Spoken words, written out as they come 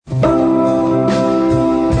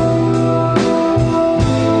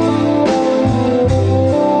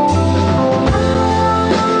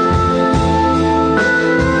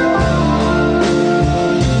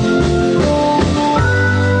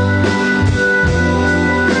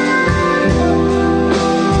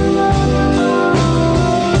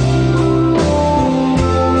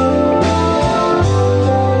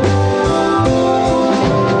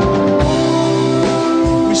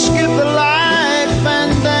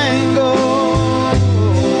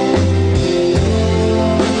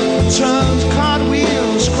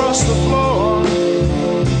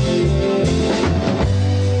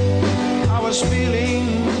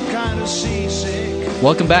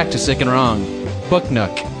Welcome back to Sick and Wrong. Book Nook.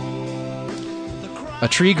 A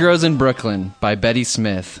Tree Grows in Brooklyn by Betty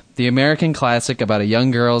Smith. The American classic about a young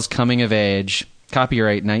girl's coming of age.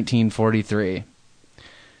 Copyright 1943.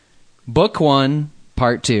 Book 1,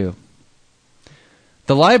 Part 2.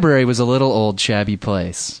 The library was a little old, shabby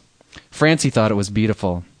place. Francie thought it was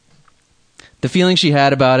beautiful. The feeling she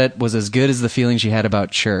had about it was as good as the feeling she had about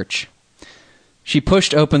church. She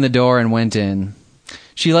pushed open the door and went in.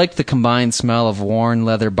 She liked the combined smell of worn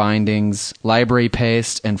leather bindings, library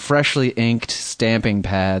paste, and freshly inked stamping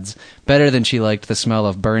pads better than she liked the smell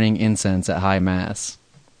of burning incense at High Mass.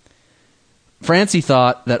 Francie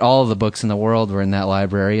thought that all of the books in the world were in that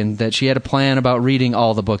library and that she had a plan about reading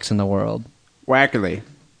all the books in the world. Wackerly,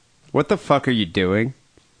 what the fuck are you doing?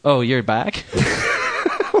 Oh, you're back?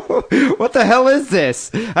 What the hell is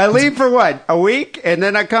this? I leave for what? A week? And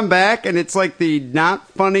then I come back and it's like the Not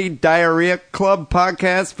Funny Diarrhea Club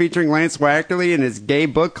podcast featuring Lance Wackerly and his gay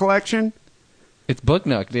book collection? It's Book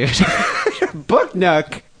Nook, dude. Book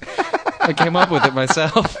Nook? I came up with it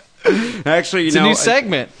myself. Actually, it's a new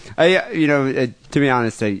segment. To be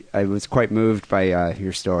honest, I was quite moved by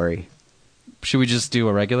your story. Should we just do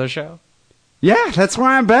a regular show? Yeah, that's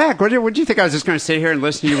why I'm back. What do you think? I was just going to sit here and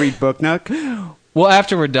listen to you read Book Nook? Well,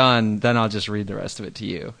 after we're done, then I'll just read the rest of it to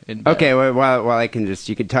you. Okay, well, I can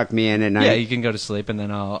you can tuck me in at night. Yeah, you can go to sleep, and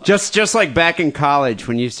then I'll... Just like back in college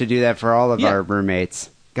when you used to do that for all of our roommates.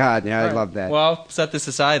 God, yeah, I love that. Well, I'll set this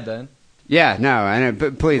aside then. Yeah, no, I know,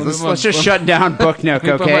 but please, let's just shut down Book Nook,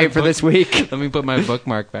 okay, for this week. Let me put my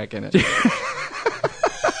bookmark back in it.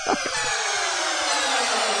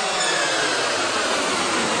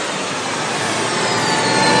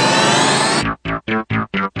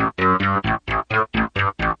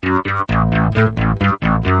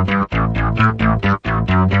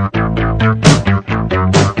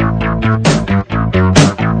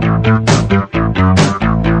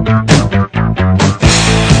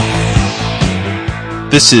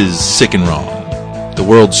 This is Sick and Wrong, the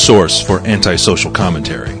world's source for antisocial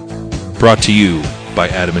commentary. Brought to you by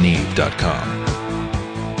AdamandEve.com.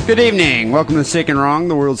 Good evening. Welcome to Sick and Wrong,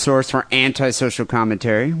 the world's source for antisocial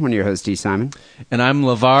commentary. One of your hosts, D. Simon. And I'm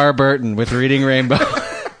LeVar Burton with Reading Rainbow.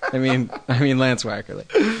 I mean Lance Wackerly.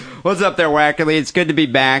 What's up there, Wackerly? It's good to be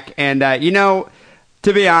back. And,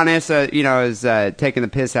 to be honest, I was taking the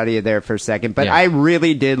piss out of you there for a second, but yeah. I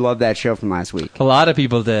really did love that show from last week. A lot of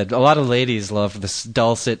people did. A lot of ladies loved the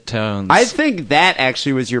dulcet tones. I think that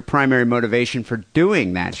actually was your primary motivation for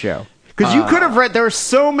doing that show. Because you could have read, there were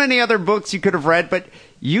so many other books you could have read, but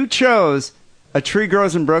you chose A Tree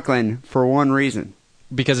Grows in Brooklyn for one reason.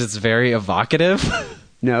 Because it's very evocative?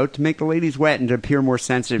 No, to make the ladies wet and to appear more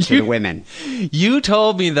sensitive to the women. You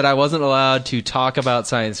told me that I wasn't allowed to talk about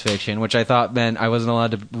science fiction, which I thought meant I wasn't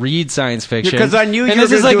allowed to read science fiction. Because I knew you were going to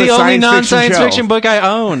do a science fiction show. And this is like the only non-science fiction book I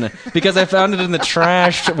own, because I found it in the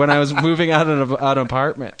trash when I was moving out of an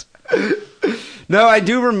apartment. No, I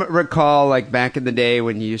do recall, like, back in the day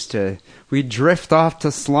when we'd drift off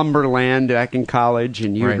to Slumberland back in college,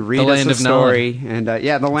 and you'd read us a story. And,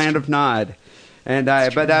 the Land of Nod. And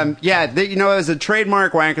it was a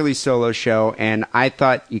trademark Wackerly solo show, and I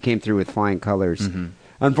thought you came through with flying colors. Mm-hmm.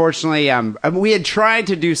 Unfortunately, we had tried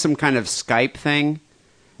to do some kind of Skype thing,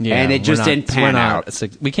 and it just didn't pan out.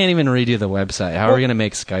 We can't even redo the website. How are we going to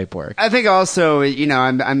make Skype work? I think also,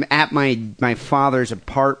 I'm at my father's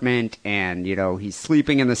apartment, and he's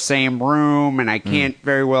sleeping in the same room, and I can't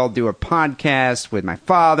very well do a podcast with my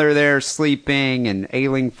father there sleeping, and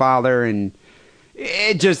ailing father, and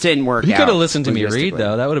it just didn't work out. You could have listened to me read,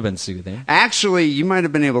 though. That would have been soothing. Actually, you might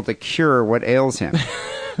have been able to cure what ails him.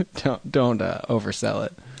 Don't oversell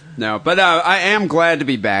it. No, but I am glad to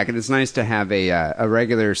be back, and it's nice to have a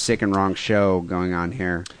regular Sick and Wrong show going on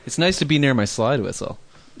here. It's nice to be near my slide whistle.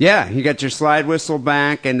 Yeah, you got your slide whistle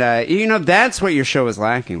back, and that's what your show was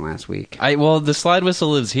lacking last week. The slide whistle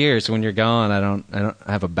lives here, so when you're gone, I don't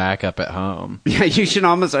have a backup at home. Yeah, I should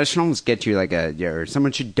almost get you or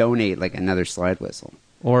someone should donate like another slide whistle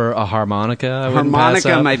or a harmonica.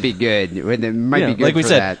 Harmonica might be good. It might be good, like we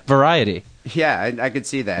said, that. Variety. Yeah, I could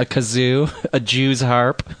see that. A kazoo, a Jew's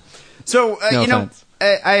harp. So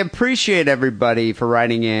I appreciate everybody for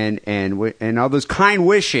writing in and all those kind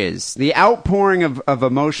wishes, the outpouring of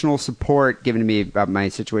emotional support given to me about my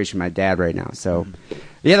situation with my dad right now. So,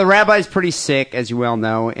 yeah, the rabbi's pretty sick, as you well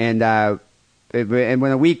know, and when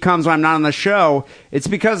the week comes when I'm not on the show, it's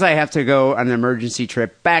because I have to go on an emergency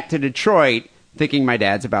trip back to Detroit thinking my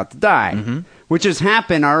dad's about to die, which has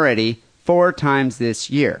happened already 4 times this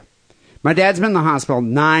year. My dad's been in the hospital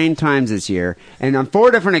 9 times this year, and on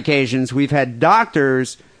 4 different occasions, we've had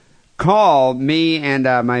doctors call me and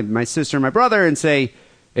my sister and my brother and say,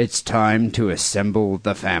 it's time to assemble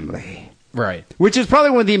the family. Right. Which is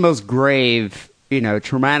probably one of the most grave,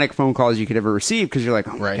 traumatic phone calls you could ever receive, because you're like,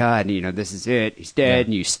 oh my Right. God, this is it. He's dead,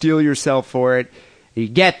 and you steel yourself for it. You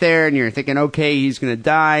get there, and you're thinking, okay, he's going to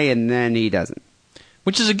die, and then he doesn't.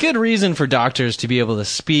 Which is a good reason for doctors to be able to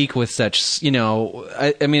speak with such, I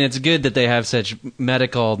mean, it's good that they have such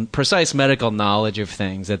precise medical knowledge of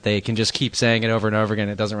things that they can just keep saying it over and over again.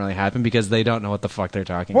 It doesn't really happen because they don't know what the fuck they're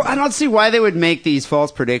talking Well, about. I don't see why they would make these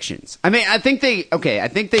false predictions. I mean, I think they.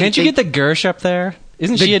 Can't you get the Gersh up there?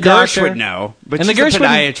 Isn't the she a Gersh doctor? would know, but and she's the Gersh a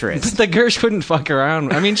podiatrist. But the Gersh wouldn't fuck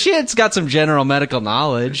around. I mean, she's got some general medical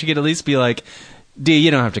knowledge. She could at least be like, "D, you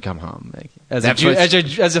don't have to come home." Like, as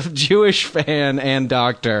a Jewish fan and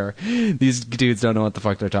doctor, these dudes don't know what the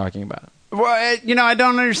fuck they're talking about. Well, I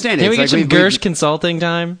don't understand it. Can we It's get like some Gersh consulting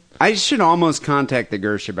time? I should almost contact the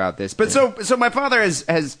Gersh about this. But so my father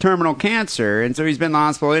has terminal cancer, and so he's been in the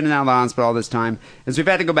hospital, in and out of the hospital all this time. And so we've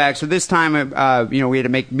had to go back. So this time, we had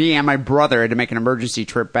to me and my brother had to make an emergency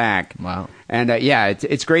trip back. Wow. And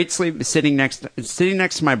it's great sitting next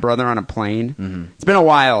to my brother on a plane. Mm-hmm. It's been a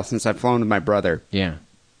while since I've flown with my brother. Yeah.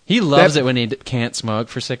 He loves it when he can't smoke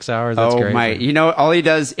for 6 hours. That's great. My! All he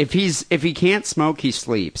does if he can't smoke, he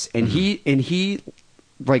sleeps, and he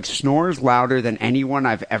like snores louder than anyone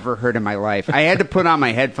I've ever heard in my life. I had to put on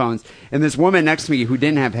my headphones, and this woman next to me who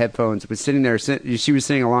didn't have headphones was sitting there. She was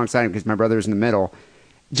sitting alongside him because my brother was in the middle,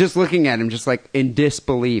 just looking at him, just like in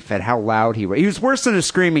disbelief at how loud he was. He was worse than a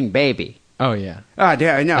screaming baby. Oh yeah. Oh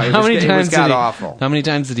yeah, I know. It was awful. How many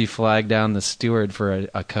times did he flag down the steward for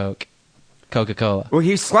a Coca-Cola? Well,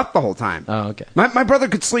 he slept the whole time. Oh, okay. My brother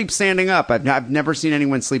could sleep standing up. I've never seen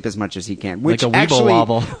anyone sleep as much as he can. Which like a weeble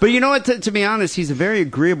wobble. But you know what? To be honest, he's a very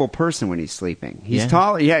agreeable person when he's sleeping. He's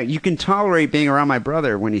tall. Yeah, you can tolerate being around my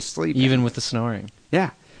brother when he's sleeping. Even with the snoring. Yeah.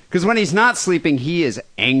 Because when he's not sleeping, he is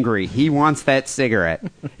angry. He wants that cigarette.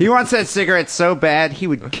 He wants that cigarette so bad, he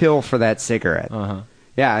would kill for that cigarette. Uh-huh.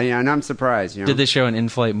 Yeah, and I'm surprised. Did they show an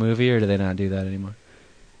in-flight movie, or do they not do that anymore?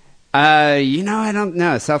 I don't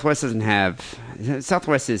know. Southwest doesn't have.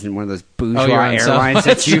 Southwest isn't one of those bourgeois airlines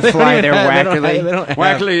that you fly there wackily.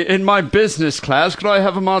 Wackily, in my business class, could I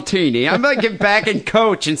have a martini? I'm like get back in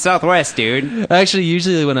coach in Southwest, dude. Actually,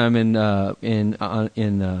 usually when I'm in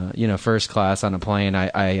first class on a plane,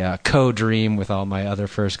 I co-dream with all my other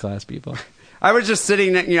first class people. I was just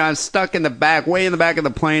sitting, I was stuck in the back, way in the back of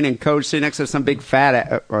the plane, and coach sitting next to some big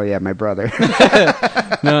fat. Oh yeah, my brother.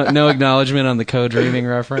 No acknowledgement on the co-dreaming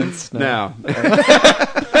reference. No.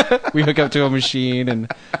 We hook up to a machine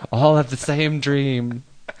and all have the same dream.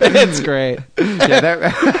 It's great.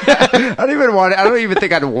 Yeah, I don't even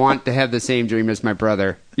think I'd want to have the same dream as my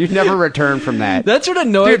brother. You'd never return from that. That's what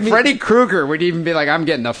annoyed me. Freddy Krueger would even be like, "I'm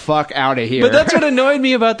getting the fuck out of here." But that's what annoyed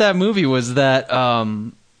me about that movie was that.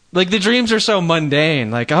 Like, the dreams are so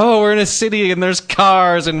mundane. Like, oh, we're in a city and there's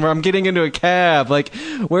cars and I'm getting into a cab. Like,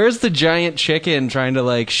 where's the giant chicken trying to,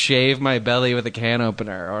 like, shave my belly with a can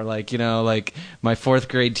opener? Or, like, my fourth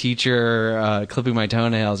grade teacher clipping my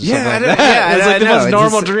toenails or something like that. Yeah, it's like the most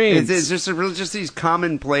normal dreams. It's just these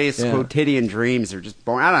commonplace quotidian dreams are just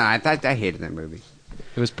boring. I don't know. I hated that movie.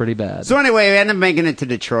 It was pretty bad. So anyway, we ended up making it to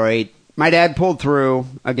Detroit. My dad pulled through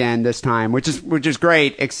again this time, which is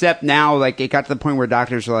great. Except now, like, it got to the point where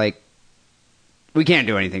doctors are like, "We can't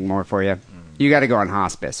do anything more for you. You got to go on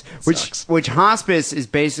hospice." Which hospice is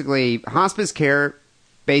basically hospice care.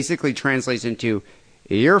 Basically translates into,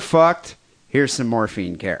 "You're fucked. Here's some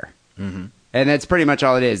morphine care," and that's pretty much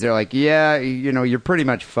all it is. They're like, "Yeah, you're pretty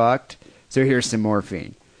much fucked. So here's some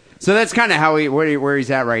morphine." So that's kind of how where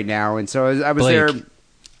he's at right now. And so I was there.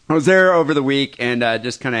 I was there over the week and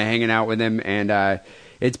just kind of hanging out with him, and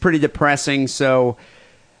it's pretty depressing. So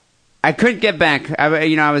I couldn't get back.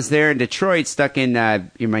 I was there in Detroit, stuck in.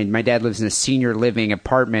 My dad lives in a senior living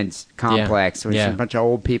apartment complex, which is a bunch of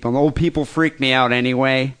old people. And old people freak me out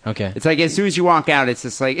anyway. Okay, it's like as soon as you walk out, it's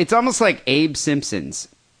just like it's almost like Abe Simpson's.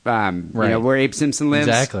 Right. Where Abe Simpson lives.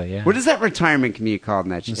 Exactly, yeah. What is that retirement community called in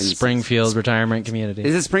that? Springfield Retirement Community.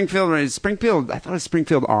 Is it Springfield? Springfield? I thought it was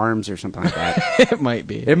Springfield Arms or something like that. It might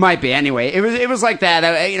be. It might be. Anyway, it was like that.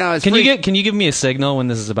 Can you give me a signal when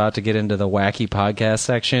this is about to get into the wacky podcast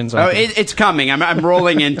section? So it's coming. I'm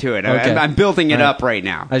rolling into it. Okay. I'm building it up right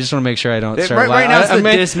now. I just want to make sure I don't start right now. It's the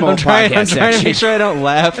dismal podcast I'm trying section. to make sure I don't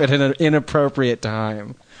laugh at an inappropriate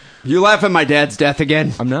time. You laugh at my dad's death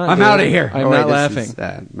again? I'm not. I'm out of here. I'm not laughing.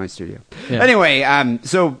 This is, my studio. Yeah. Anyway,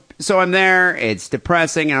 so So I'm there. It's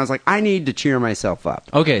depressing, and I was like, I need to cheer myself up.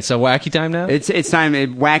 Okay, so wacky time now? It's time.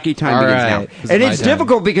 Wacky time All begins right. now. And it's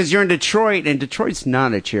difficult because you're in Detroit, and Detroit's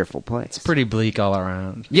not a cheerful place. It's pretty bleak all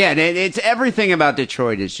around. Yeah, it's everything about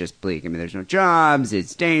Detroit is just bleak. I mean, there's no jobs.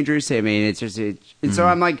 It's dangerous. I mean, it's just... And so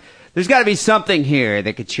I'm like, there's got to be something here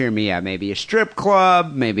that could cheer me up. Maybe a strip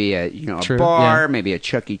club, maybe a bar, maybe a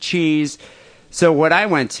Chuck E. Cheese. So what I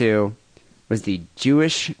went to was the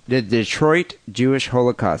Detroit Jewish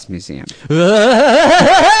Holocaust Museum.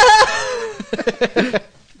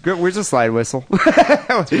 Where's the slide whistle?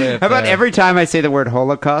 How about every time I say the word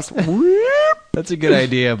Holocaust? That's a good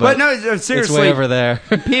idea, but no, seriously, it's way over there.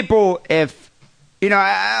 People, if a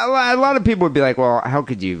lot of people would be like, "Well, how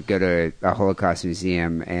could you go to a Holocaust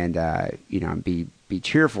museum and be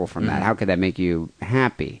cheerful from that? How could that make you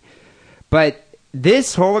happy?" But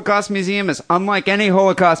this Holocaust museum is unlike any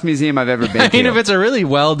Holocaust museum I've ever been to. I mean, if it's a really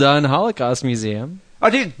well done Holocaust museum. Oh,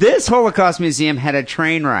 dude, this Holocaust museum had a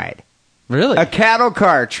train ride. Really? A cattle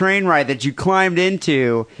car train ride that you climbed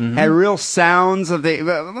into had real sounds of the.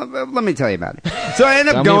 Let me tell you about it. So I end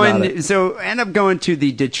up going to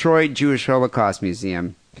the Detroit Jewish Holocaust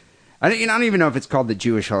Museum. I don't even know if it's called the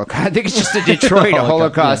Jewish Holocaust. I think it's just the Detroit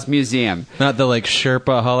Holocaust Museum, not the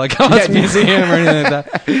Sherpa Holocaust Museum or anything like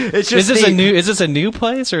that. It's just is this a new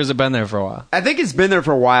place or has it been there for a while? I think it's been there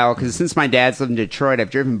for a while because since my dad's lived in Detroit, I've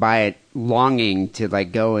driven by it longing to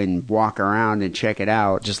go and walk around and check it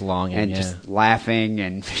out. Just longing and just laughing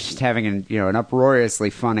and just having an uproariously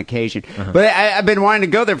fun occasion. But I've been wanting to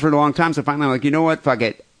go there for a long time, so finally I'm like, you know what? Fuck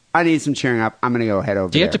it. I need some cheering up. I'm gonna go head over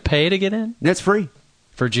there. Do you have to pay to get in? That's free.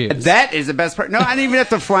 For Jews. That is the best part. No, I didn't even have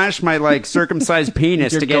to flash my circumcised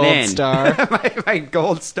penis to get in. Star. my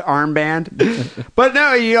gold star armband. But no,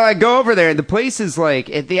 I go over there and the place is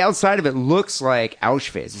at the outside of it looks like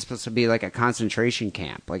Auschwitz. It's supposed to be like a concentration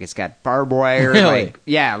camp. Like it's got barbed wire, really?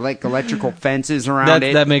 Electrical fences around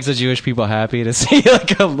it. That makes the Jewish people happy to see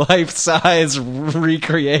a life-size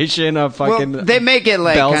recreation of fucking. Well, they make it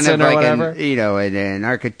kind of like an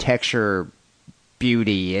architecture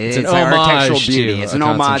beauty. It's an architectural homage beauty. It's an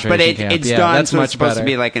homage, but it's done so it's supposed to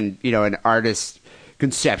be like an artist's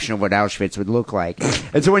conception of what Auschwitz would look like.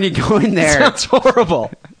 And so when you go in there, sounds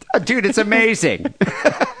horrible, dude. It's amazing.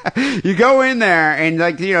 You go in there and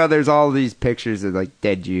there's all these pictures of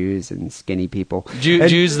dead Jews and skinny people,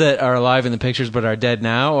 Jews that are alive in the pictures but are dead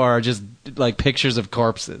now, or are just pictures of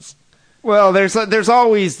corpses. Well, there's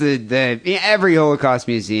always every Holocaust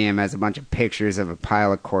museum has a bunch of pictures of a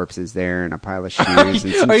pile of corpses there and a pile of shoes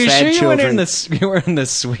and some Are you sad sure children. you were in the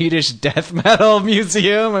Swedish death metal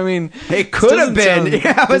museum? I mean, it could have been.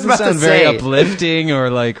 I was about to say, very say uplifting or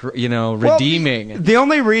redeeming. Well, the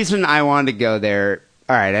only reason I wanted to go there.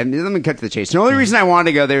 All right, let me cut to the chase. The only reason I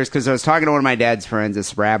wanted to go there is because I was talking to one of my dad's friends,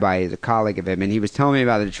 this rabbi, he's a colleague of him, and he was telling me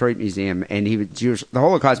about the Detroit Museum and the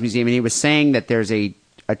Holocaust Museum, and he was saying that there's a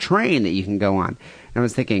train that you can go on. And I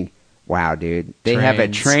was thinking, wow, dude, they have a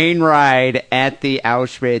train ride at the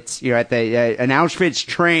Auschwitz, an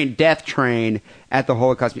Auschwitz death train at the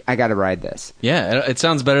Holocaust. I got to ride this. Yeah, it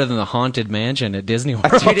sounds better than the Haunted Mansion at Disney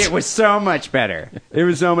World. Dude, it was so much better. It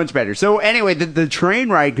was so much better. So anyway, the train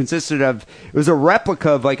ride consisted of, it was a replica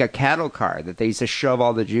of a cattle car that they used to shove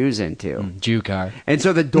all the Jews into. Jew car. And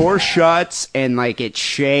so the door shuts and it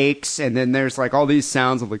shakes and then there's all these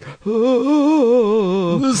sounds of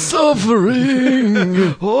oh, the suffering.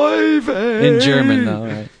 In German though,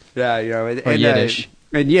 right? Yeah, or Yiddish.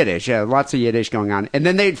 In Yiddish, yeah, lots of Yiddish going on. And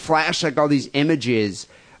then they'd flash all these images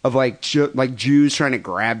of Jews trying to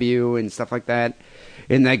grab you and stuff like that.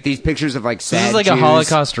 And these pictures of sad This is Jews. A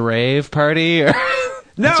Holocaust rave party? Or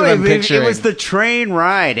no, it was the train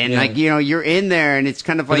ride. And you're in there and it's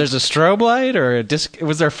kind of there's a strobe light or a disc.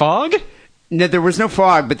 Was there fog? No, there was no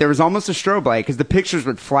fog, but there was almost a strobe light because the pictures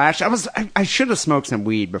would flash. I should have smoked some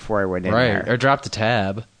weed before I went in there. Or dropped a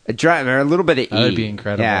tab. Or a little bit of E. That would be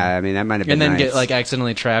incredible. Yeah, I mean, that might have been And then nice. get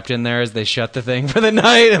accidentally trapped in there as they shut the thing for the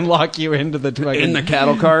night and lock you into the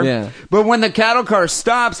cattle car. Yeah. But when the cattle car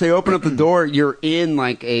stops, they open up the door. You're in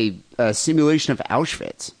a simulation of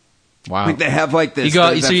Auschwitz. Wow. They have this.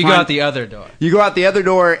 You go out the other door. You go out the other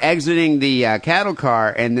door, exiting the cattle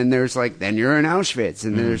car, and then there's then you're in Auschwitz,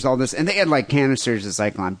 and then there's all this, and they had canisters of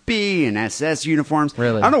Zyklon B and SS uniforms.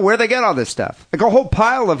 Really? I don't know where they get all this stuff. A whole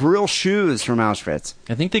pile of real shoes from Auschwitz.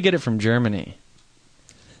 I think they get it from Germany.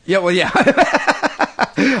 Yeah, well, yeah.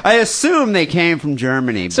 I assume they came from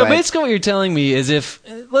Germany. So basically, what you're telling me is, if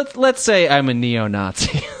let's say I'm a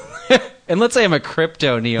neo-Nazi. and let's say I'm a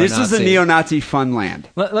crypto neo-Nazi. This is a neo-Nazi funland.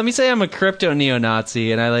 Let me say I'm a crypto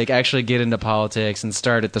neo-Nazi, and I like actually get into politics and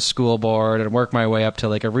start at the school board and work my way up to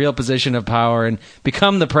like a real position of power and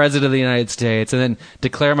become the president of the United States, and then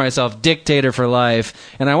declare myself dictator for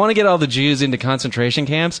life. And I want to get all the Jews into concentration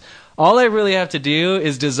camps. All I really have to do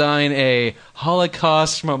is design a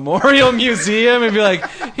Holocaust memorial museum and be like,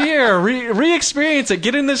 here, re-experience it,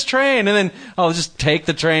 get in this train. And then I'll just take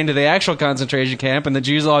the train to the actual concentration camp, and the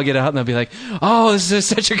Jews will all get out, and they'll be like, oh, this is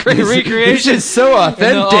such a great recreation. This is so authentic.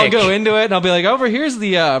 And they'll all go into it, and I'll be like, over here's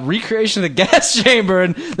the recreation of the gas chamber,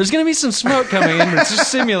 and there's going to be some smoke coming in, but it's just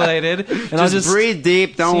simulated. And just, I'll just breathe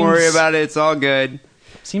deep, don't worry about it, it's all good.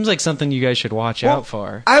 Seems like something you guys should watch out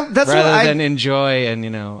for, that's rather than enjoy and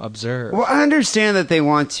observe. Well, I understand that they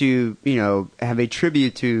want to have a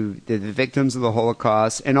tribute to the victims of the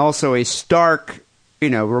Holocaust and also a stark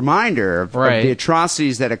reminder of the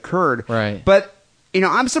atrocities that occurred. Right. But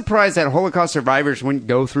I'm surprised that Holocaust survivors wouldn't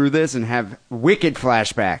go through this and have wicked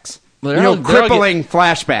flashbacks. Crippling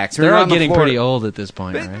flashbacks. They're all getting pretty old at this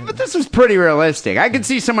point, right? But this was pretty realistic. I could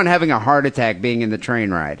see someone having a heart attack being in the train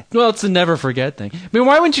ride. Well, it's a never forget thing. I mean,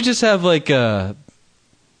 why wouldn't you just have like a...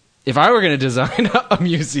 If I were going to design a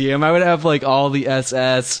museum, I would have like all the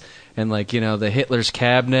SS and like, the Hitler's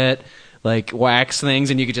cabinet, like wax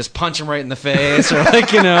things, and you could just punch them right in the face, or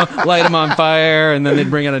like light them on fire, and then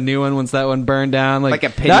they'd bring out a new one once that one burned down. Like a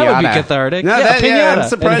pinata. That would be cathartic. No, pinata. Yeah, I'm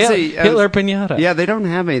surprised Hitler pinata. Yeah, they don't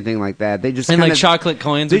have anything like that. They just and like chocolate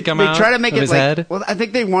coins would come out. They try to make it his like. Head. Well, I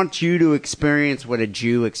think they want you to experience what a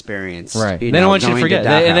Jew experienced. Right. They don't want you to forget,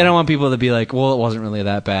 and they don't want people to be like, well, it wasn't really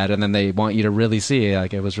that bad, and then they want you to really see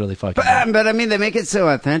like it was really fucking. But I mean, they make it so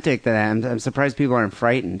authentic that I'm surprised people aren't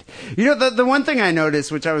frightened. The one thing I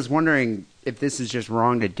noticed, which I was wondering if this is just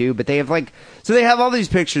wrong to do, but they have they have all these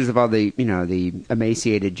pictures of all the the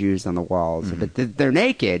emaciated Jews on the walls, but they're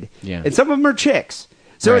naked, and some of them are chicks.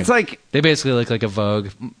 So it's like they basically look like a Vogue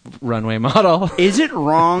runway model. Is it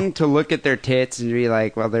wrong to look at their tits and be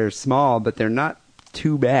like, well, they're small, but they're not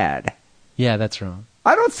too bad? Yeah, that's wrong.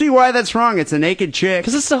 I don't see why that's wrong. It's a naked chick.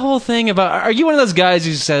 Because it's the whole thing about... Are you one of those guys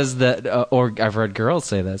who says that... or I've heard girls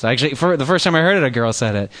say this. Actually, for the first time I heard it, a girl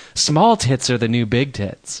said it. Small tits are the new big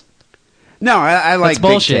tits. No, I like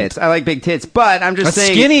big tits. I like big tits, but I'm just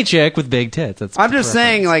saying... A skinny chick with big tits. I'm just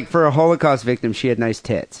saying, like, for a Holocaust victim, she had nice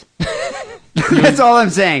tits. That's all I'm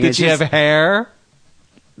saying. Did she have hair?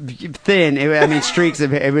 Thin. Streaks of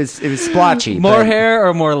hair. It was splotchy. More hair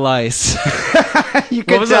or more lice? You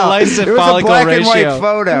could what was tell. The lice to it was follicle a black ratio? and white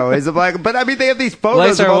photo. It's a black, but they have these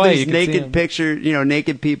photos of all these naked pictures,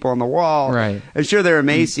 naked people on the wall. Right. I'm sure they're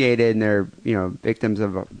emaciated and they're, victims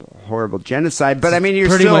of a horrible genocide. But you're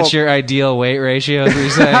pretty still, much your ideal weight ratio. You're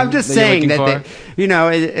saying. I'm just saying that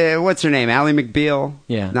they, what's her name? Ally McBeal.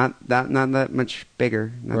 Yeah. Not that much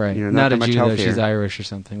bigger. Right. Not that much Jew, healthier. Though. She's Irish or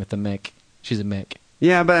something with the Mick. She's a Mick.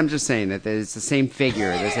 Yeah, but I'm just saying that it's the same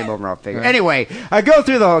figure, the same overall figure. Right. Anyway, I go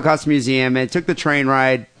through the Holocaust Museum and took the train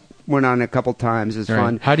ride, went on a couple times. It was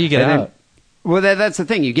fun. How do you get out? Well, that's the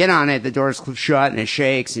thing. You get on it, the door's shut, and it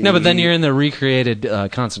shakes. And but then you're in the recreated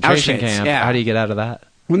concentration camp. Yeah. How do you get out of that?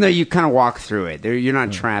 Well, no, you kind of walk through it. You're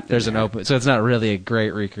not trapped. There's an open, so it's not really a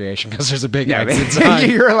great recreation because there's a big exit sign.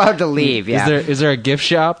 You're allowed to leave. Yeah. Is there a gift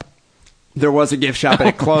shop? There was a gift shop, but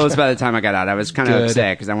it closed by the time I got out. I was kind of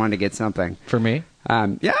upset because I wanted to get something for me.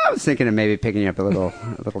 Yeah, I was thinking of maybe picking up a little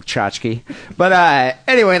tchotchke. But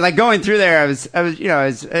anyway, like going through there,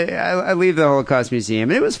 I leave the Holocaust Museum,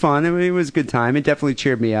 and it was fun. It was a good time. It definitely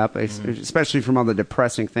cheered me up, especially from all the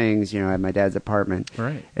depressing things, at my dad's apartment.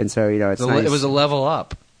 Right. And so, it's nice. It was a level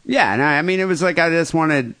up. Yeah, and it was like I just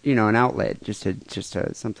wanted, an outlet, just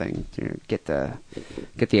to something to get the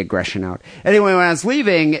aggression out. Anyway, when I was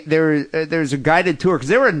leaving, there was a guided tour because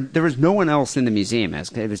there was no one else in the museum.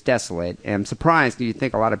 It was desolate, and I'm surprised. You'd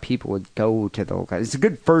think a lot of people would go to the Holocaust. It's a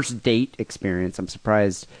good first date experience. I'm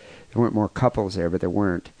surprised there weren't more couples there, but there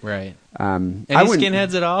weren't. Right. Any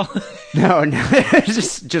skinheads at all? No,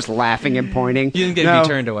 just laughing and pointing. You didn't get to be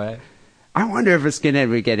turned away. I wonder if a skinhead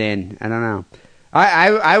would get in. I don't know.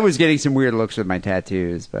 I was getting some weird looks with my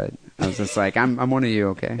tattoos, but I was just like, I'm one of you,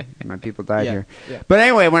 okay? My people died here. Yeah. But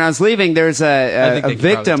anyway, when I was leaving, there's a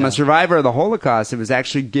victim, a survivor of the Holocaust, that was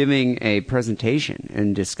actually giving a presentation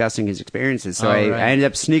and discussing his experiences. So I ended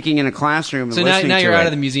up sneaking in a classroom and listening to it. So now you're out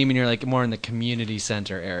of the museum and you're like more in the community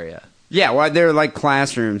center area. Yeah, well, they're like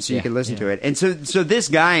classrooms, so you can listen to it. And so this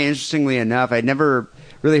guy, interestingly enough, I'd never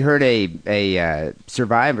really heard a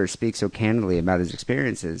survivor speak so candidly about his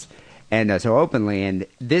experiences. And so openly, and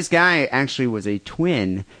this guy actually was a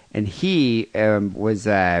twin, and he was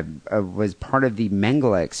part of the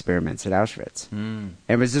Mengele experiments at Auschwitz,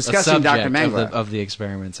 and was discussing Dr. Mengele of the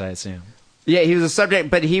experiments, I assume. Yeah, he was a subject,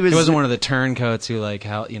 but he wasn't one of the turncoats who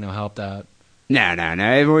helped out.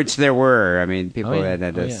 No, which there were. I mean, people had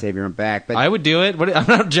to save your own back. But I would do it. I'm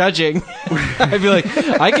not judging. I'd be like,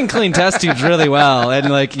 I can clean test tubes really well, and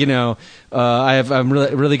I'm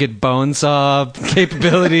really good bone saw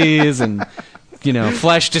capabilities, and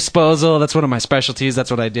flesh disposal. That's one of my specialties. That's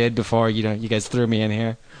what I did before you guys threw me in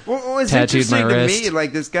here. What was Tattooed interesting my to wrist. me,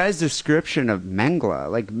 like this guy's description of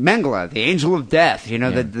Mengele, the angel of death,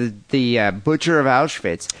 the butcher of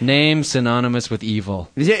Auschwitz. Name synonymous with evil.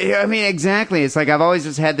 Yeah, I mean, exactly. It's like I've always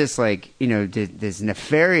just had this, this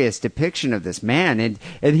nefarious depiction of this man, and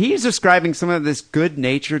he's describing some of this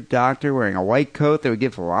good-natured doctor wearing a white coat that would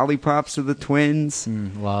give lollipops to the twins,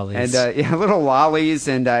 lollies, and little lollies,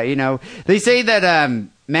 and they say that.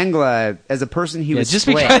 Mengele, as a person, he was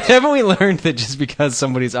split. Haven't we learned that just because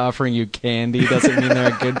somebody's offering you candy doesn't mean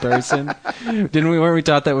they're a good person? Weren't we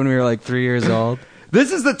taught that when we were 3 years old?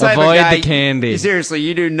 This is the type Avoid of guy. The candy. Seriously,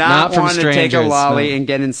 you do not want to take a lolly and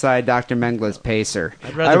get inside Dr. Mengele's pacer.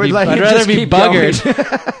 I'd rather be buggered.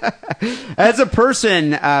 As a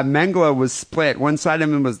person, Mengele was split. One side of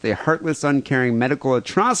him was the heartless, uncaring medical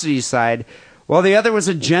atrocity side, while the other was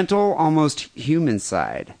a gentle, almost human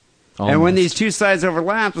side. Almost. And when these two sides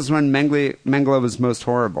overlapped was when Mengele was most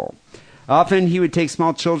horrible. Often he would take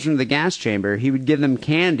small children to the gas chamber, he would give them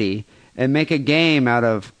candy, and make a game out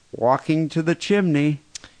of walking to the chimney.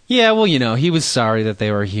 Yeah, well, he was sorry that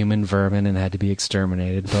they were human vermin and had to be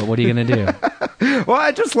exterminated, but what are you going to do? Well,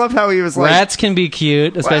 I just love how he was Rats can be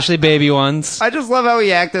cute, especially baby ones. I just love how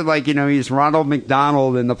he acted like, he's Ronald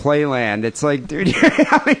McDonald in the Playland. It's like, dude,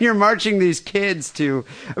 you're marching these kids to...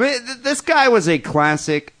 I mean, this guy was a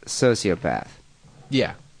classic sociopath.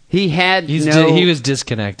 Yeah. He had he was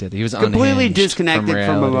disconnected. He was completely disconnected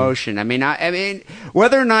from emotion. I mean,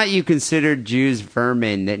 whether or not you considered Jews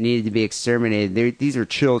vermin that needed to be exterminated, these are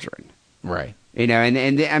children, right? And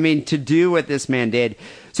I mean, to do what this man did.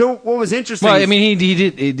 So what was interesting? Well, I mean, he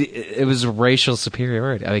did. It was racial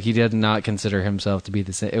superiority. Like he did not consider himself to be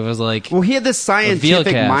the same. It was like he had this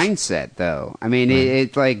scientific mindset, though. I mean,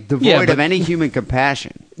 it's like devoid of any human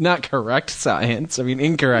compassion. Not correct science. I mean,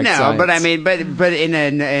 incorrect science. No, but I mean, but in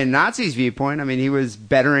a Nazi's viewpoint, I mean, he was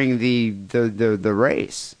bettering the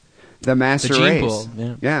race, the master gene race.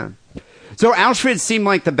 Pool. Yeah. So Auschwitz seemed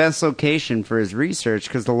like the best location for his research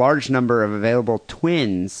because the large number of available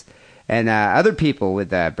twins and other people with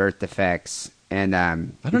birth defects and I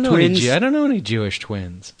don't know any Jewish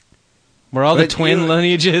twins. Were all the twin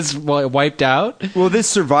lineages wiped out? Well, this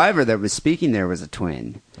survivor that was speaking there was a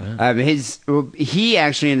twin. He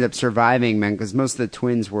actually ended up surviving, man, because most of the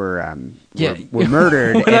twins were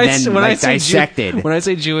murdered and then dissected. When I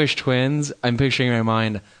say Jewish twins, I'm picturing in my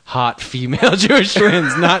mind hot female Jewish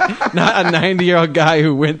twins, not a 90-year-old guy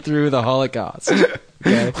who went through the Holocaust.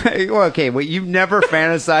 Okay, well, you've never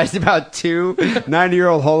fantasized about two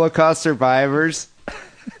 90-year-old Holocaust survivors?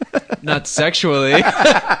 Not sexually.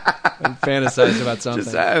 I fantasized about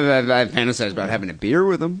something. I fantasized about having a beer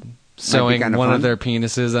with them. Sewing one of their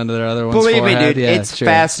penises under their other one's forehead. Believe me, dude, yeah, it's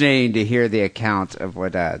fascinating to hear the account of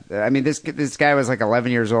what... I mean, this guy was like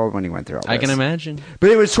 11 years old when he went through all this. I can imagine. But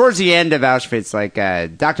it was towards the end of Auschwitz. Like,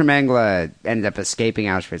 Dr. Mengele ended up escaping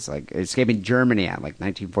Auschwitz, escaping Germany at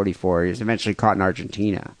 1944. He was eventually caught in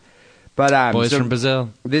Argentina. But Boys from Brazil.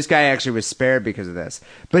 This guy actually was spared because of this.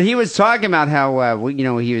 But he was talking about how,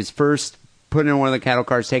 he was first put in one of the cattle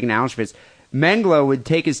cars taken to Auschwitz. Mengele would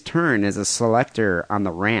take his turn as a selector on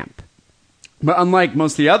the ramp. But unlike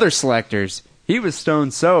most of the other selectors, he was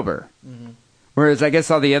stone sober. Mm-hmm. Whereas I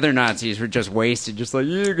guess all the other Nazis were just wasted, just like,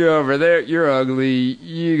 you go over there, you're ugly,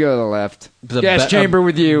 you go to the left. Gas chamber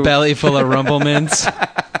with you. Belly full of rumble mints.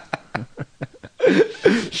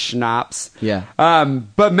 Schnapps. Yeah.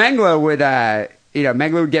 But Mengele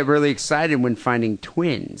would get really excited when finding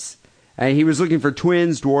twins. And he was looking for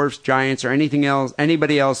twins, dwarfs, giants, or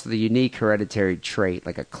anybody else with a unique hereditary trait,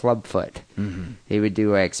 like a clubfoot. Mm-hmm. He would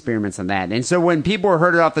do experiments on that. And so when people were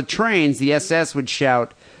herded off the trains, the SS would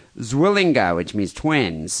shout Zwillinge, which means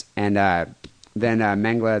twins. And then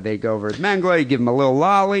Mengele, they'd go over with Mengele, he'd give him a little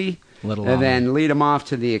lolly, then lead him off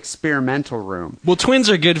to the experimental room. Well, twins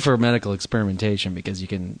are good for medical experimentation because you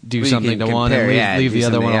can do something to one and leave the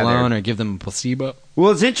other one alone or give them a placebo.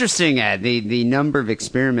 Well, it's interesting, the number of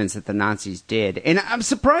experiments that the Nazis did. And I'm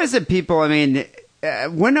surprised that people, I mean,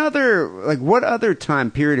 what other time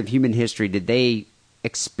period of human history did they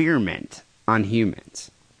experiment on humans?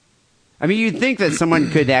 I mean, you'd think that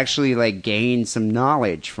someone could actually like gain some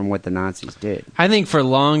knowledge from what the Nazis did. I think for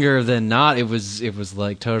longer than not, it was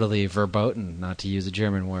like totally verboten, not to use a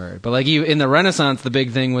German word. But like in the Renaissance, the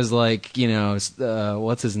big thing was like, you know,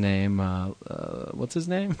 what's his name? What's his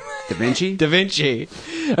name? Da Vinci? Da Vinci.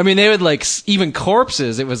 I mean, they would like, even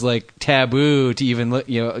corpses, it was like taboo to even,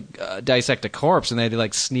 dissect a corpse, and they'd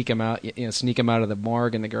like sneak him out of the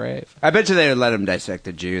morgue in the grave. I bet you they would let him dissect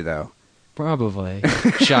a Jew, though. Probably.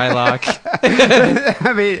 Shylock.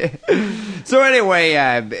 I mean, so anyway,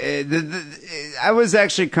 I was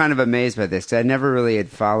actually kind of amazed by this because I never really had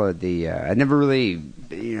followed I never really,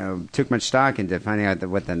 took much stock into finding out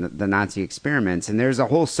what the Nazi experiments. And there's a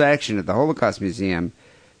whole section at the Holocaust Museum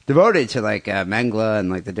devoted to like Mengele and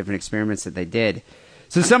like the different experiments that they did.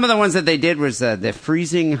 So some of the ones that they did was the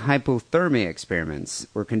freezing hypothermia experiments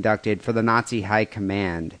were conducted for the Nazi High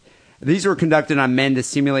Command. These were conducted on men to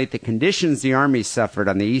simulate the conditions the army suffered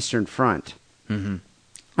on the Eastern Front. Mm-hmm.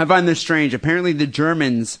 I find this strange. Apparently the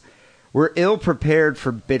Germans were ill-prepared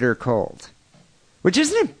for bitter cold. Which,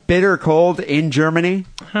 isn't it bitter cold in Germany?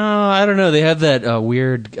 Oh, I don't know. They have that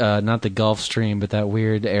weird, not the Gulf Stream, but that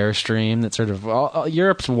weird air stream that sort of...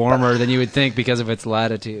 Europe's warmer than you would think because of its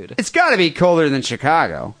latitude. It's got to be colder than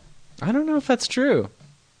Chicago. I don't know if that's true.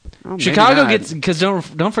 Oh, Chicago gets... Because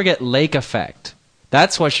don't forget lake effect.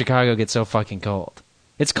 That's why Chicago gets so fucking cold.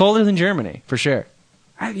 It's colder than Germany, for sure.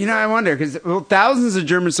 I wonder, because thousands of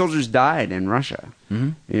German soldiers died in Russia,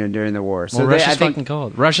 during the war. So Russia's fucking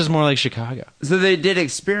cold. Russia's more like Chicago. So they did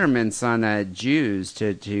experiments on Jews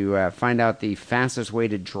to find out the fastest way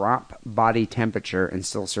to drop body temperature and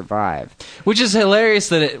still survive. Which is hilarious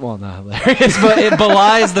that not hilarious, but it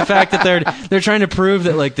belies the fact that they're trying to prove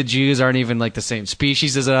that like the Jews aren't even like the same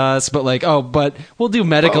species as us, but like but we'll do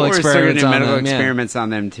medical experiments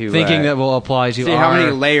on them too, thinking that will apply to see how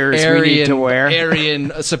many layers we need to wear.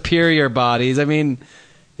 Aryan superior bodies. I mean,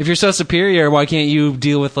 if you're so superior, why can't you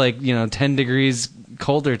deal with 10 degrees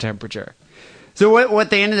colder temperature? So what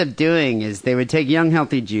they ended up doing is they would take young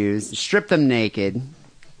healthy Jews, strip them naked,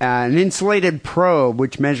 an insulated probe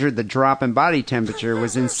which measured the drop in body temperature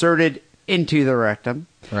was inserted into the rectum.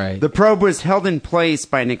 Right. The probe was held in place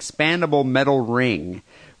by an expandable metal ring,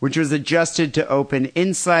 which was adjusted to open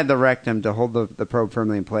inside the rectum to hold the probe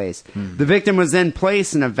firmly in place. The victim was then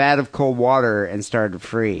placed in a vat of cold water and started to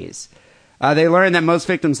freeze. They learned that most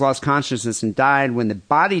victims lost consciousness and died when the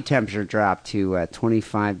body temperature dropped to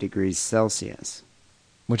 25 degrees Celsius.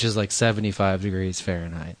 Which is like 75 degrees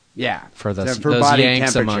Fahrenheit. Yeah. For those body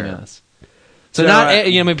Yanks temperature. Among us. So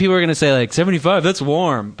people are going to say like 75, that's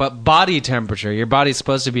warm. But body temperature, your body's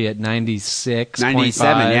supposed to be at 96,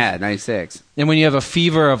 97, 96. And when you have a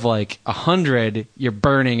fever of like 100, you're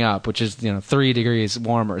burning up, which is 3 degrees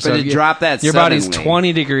warmer. But so it dropped that your suddenly. body's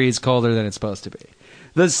 20 degrees colder than it's supposed to be.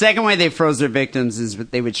 The second way they froze their victims is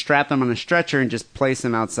they would strap them on a stretcher and just place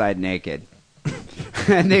them outside naked.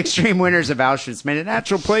 And the extreme winters of Auschwitz made a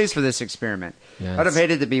natural place for this experiment. Yes. I'd have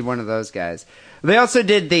hated to be one of those guys. They also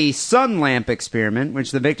did the sun lamp experiment,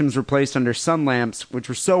 which the victims were placed under sun lamps, which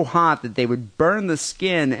were so hot that they would burn the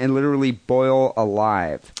skin and literally boil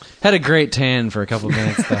alive. Had a great tan for a couple of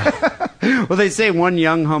minutes, though. Well, they say one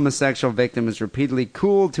young homosexual victim was repeatedly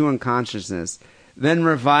cooled to unconsciousness, then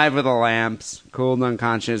revived with the lamps, cooled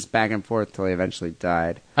unconscious, back and forth till he eventually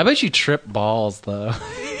died. I bet you trip balls, though.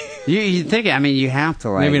 You think, you have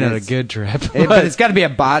to like... Maybe not a good trip. But it's got to be a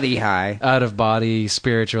body high. Out-of-body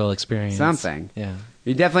spiritual experience. Something. Yeah.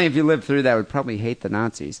 You definitely, if you lived through that, would probably hate the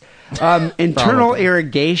Nazis. Internal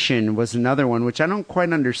irrigation was another one, which I don't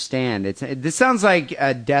quite understand. This sounds like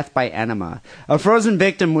death by enema. A frozen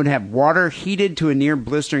victim would have water heated to a near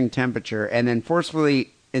blistering temperature and then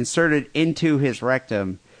forcefully inserted into his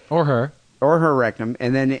rectum. Or her rectum,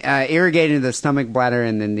 and then irrigated the stomach, bladder,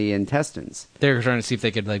 and then the intestines. They were trying to see if they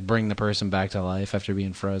could like bring the person back to life after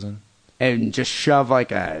being frozen. And just shove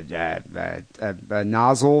like a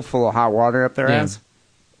nozzle full of hot water up their ass?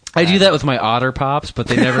 I do that with my otter pops, but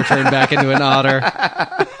they never turn back into an otter.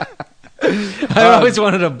 I always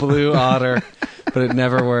wanted a blue otter, but it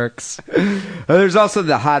never works. There's also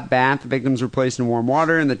the hot bath. The victims were placed in warm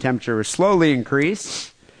water, and the temperature was slowly increased.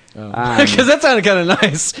 Because that sounded kind of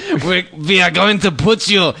nice. We are going to put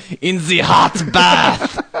you in the hot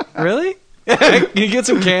bath. Really? Can you get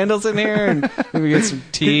some candles in here and maybe get some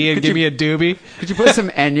tea and give me a doobie? Could you put some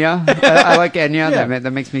Enya? I like Enya. Yeah.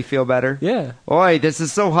 That makes me feel better. Yeah. Oi, this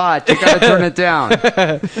is so hot. You gotta turn it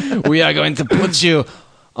down. We are going to put you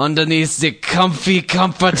underneath the comfy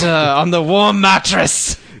comforter on the warm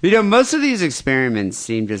mattress. Most of these experiments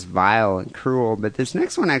seem just vile and cruel, but this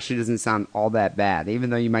next one actually doesn't sound all that bad. Even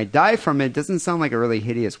though you might die from it, it doesn't sound like a really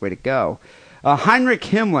hideous way to go. Heinrich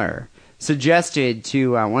Himmler suggested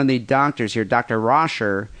to one of the doctors here, Dr.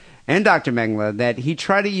 Roscher and Dr. Mengele, that he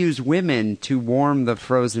try to use women to warm the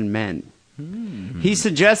frozen men. He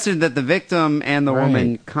suggested that the victim and the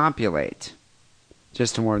woman copulate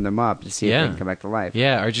just to warm them up to see if they can come back to life.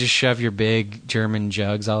 Yeah, or just shove your big German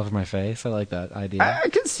jugs all over my face. I like that idea. I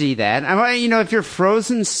can see that. I mean, if you're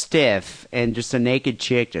frozen stiff and just a naked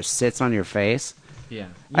chick just sits on your face. Yeah.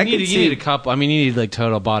 You need a couple. I mean, you need like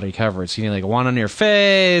total body coverage. You need like one on your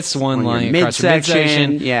face, one lying across your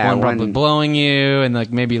midsection, one probably blowing you, and like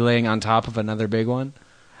maybe laying on top of another big one.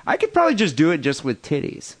 I could probably just do it just with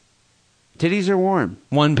titties. Titties are warm.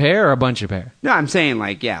 One pair or a bunch of pair? No, I'm saying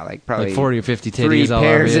like probably like 40 or 50 titties. 3 all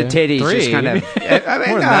pairs over of titties. Three. Just kind of. I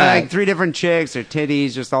mean, like 3 different chicks or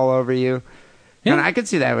titties just all over you. Yeah. And I could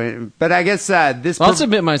see that, but I guess I'll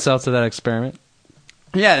submit myself to that experiment.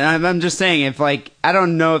 Yeah, I'm just saying, if like, I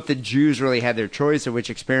don't know if the Jews really had their choice of which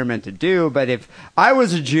experiment to do, but if I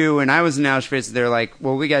was a Jew and I was in Auschwitz, they're like,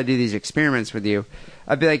 well, we got to do these experiments with you.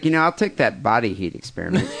 I'd be like, I'll take that body heat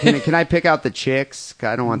experiment. Can I pick out the chicks?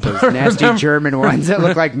 I don't want those nasty German ones that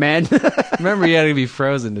look like men. Remember, you had to be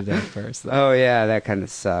frozen to death first, though. Oh, yeah, that kind of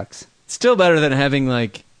sucks. Still better than having,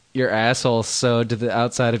 like, your asshole sewed to the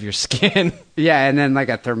outside of your skin. Yeah, and then like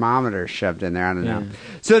a thermometer shoved in there. I don't know.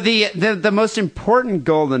 So the most important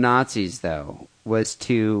goal of the Nazis, though, was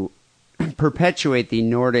to perpetuate the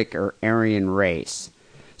Nordic or Aryan race.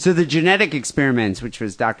 So the genetic experiments, which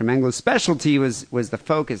was Dr. Mengele's specialty, was the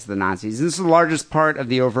focus of the Nazis. This is the largest part of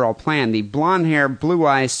the overall plan. The blonde-hair,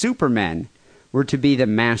 blue-eye supermen were to be the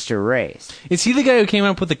master race. Is he the guy who came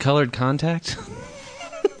up with the colored contact?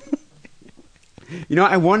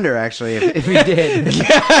 I wonder, actually, if he did.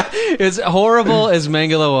 Yeah, as horrible as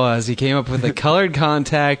Mengele was, he came up with a colored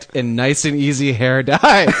contact and nice and easy hair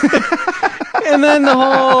dye. And then the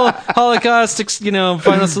whole Holocaust,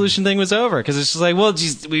 final solution thing was over. Because it's just like, well,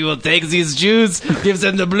 geez, we will take these Jews, give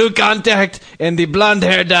them the blue contact and the blonde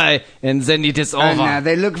hair dye, and then it is over. Now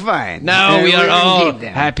they look fine. Now we are all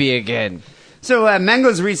happy again. So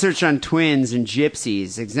Mengele's research on twins and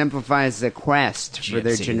gypsies exemplifies the quest for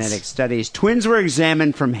their genetic studies. Twins were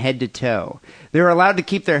examined from head to toe. They were allowed to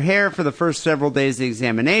keep their hair for the first several days of the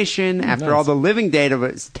examination. After all the living data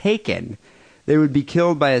was taken, they would be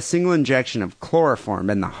killed by a single injection of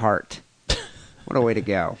chloroform in the heart. What a way to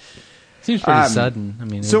go. Seems pretty sudden. I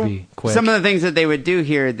mean, it would be quick. Some of the things that they would do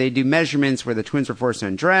here, they do measurements where the twins were forced to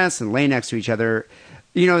undress and lay next to each other.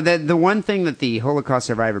 The one thing that the Holocaust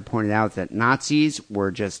survivor pointed out is that Nazis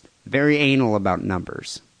were just very anal about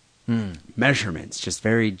numbers. Measurements, just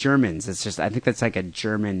very Germans. It's just, I think that's like a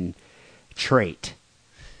German trait.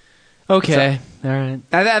 Okay, all right.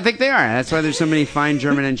 I think they are. That's why there's so many fine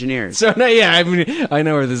German engineers. So, I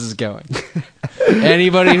know where this is going.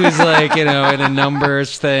 Anybody who's like, in a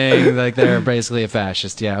numbers thing, like they're basically a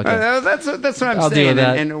fascist. Yeah, okay. That's what I'm saying. I'll deal with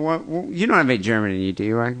that. And you don't have any German in you, do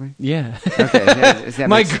you, Actually? Yeah. Okay.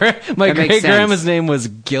 My great-grandma's name was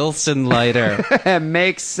Gilson Leiter. It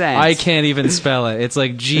makes sense. I can't even spell it. It's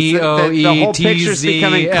like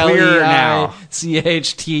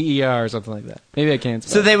GOETZLEICHTER or something like that. Maybe I can't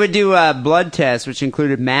spell it. So they would do blood tests, which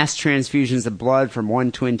included mass transfusions of blood from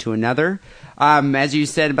one twin to another. As you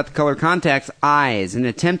said about the color contacts, eyes. In an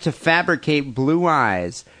attempt to fabricate blue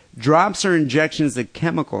eyes, drops or injections of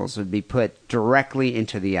chemicals would be put directly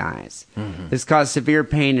into the eyes. Mm-hmm. This caused severe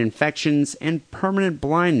pain, infections, and permanent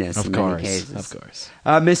blindness in many cases. Of course.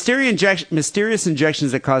 Mysterious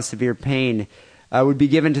injections that caused severe pain would be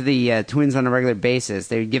given to the twins on a regular basis.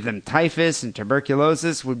 They would give them typhus and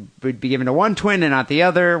tuberculosis would be given to one twin and not the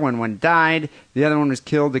other. When one died, the other one was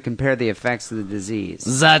killed to compare the effects of the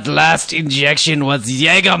disease. That last injection was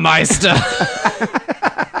Jägermeister.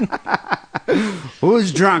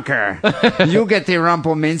 Who's drunker? You get the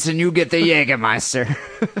Rumpelminz and you get the Jägermeister.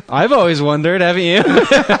 I've always wondered, haven't you?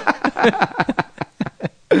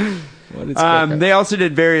 They also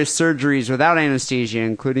did various surgeries without anesthesia,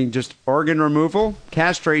 including just organ removal,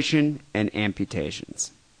 castration, and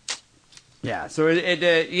amputations. Yeah, so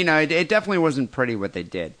it definitely wasn't pretty what they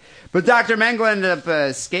did. But Dr. Mengele ended up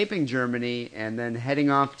escaping Germany and then heading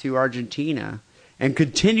off to Argentina and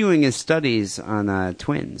continuing his studies on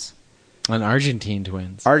twins. On Argentine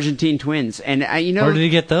twins. Argentine twins. And where did he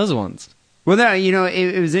get those ones? Well, no,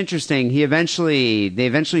 it was interesting. They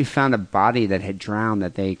eventually found a body that had drowned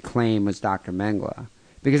that they claim was Dr. Mengele.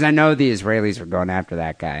 Because I know the Israelis were going after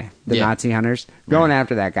that guy. The Nazi hunters. Going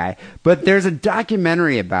after that guy. But there's a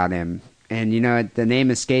documentary about him. And, the name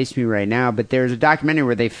escapes me right now. But there's a documentary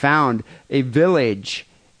where they found a village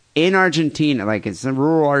in Argentina, like it's in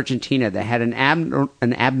rural Argentina, that had an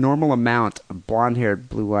abnormal amount of blonde-haired,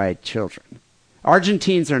 blue-eyed children.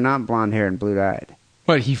 Argentines are not blonde-haired and blue-eyed.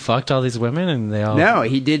 What, he fucked all these women and they all... No,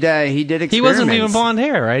 he did experiments. He wasn't even blonde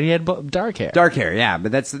hair, right? He had dark hair. Dark hair, yeah,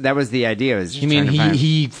 but that was the idea. Was just you mean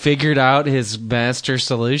he figured out his master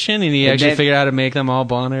solution and he actually figured out how to make them all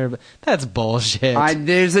blonde hair? That's bullshit.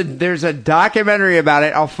 There's a documentary about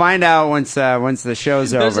it. I'll find out once the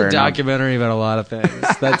show's over. There's a documentary about a lot of things.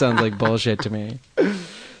 That sounds like bullshit to me.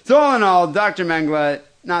 So all in all, Dr. Mengele,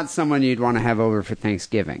 not someone you'd want to have over for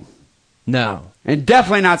Thanksgiving. No. And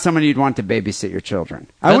definitely not someone you'd want to babysit your children.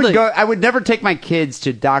 I would never take my kids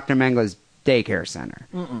to Dr. Mengele's daycare center.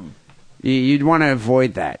 You'd want to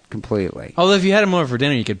avoid that completely. Although if you had him over for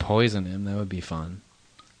dinner, you could poison him. That would be fun.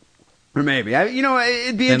 Or maybe.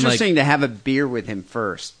 It'd be interesting to have a beer with him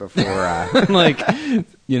first before...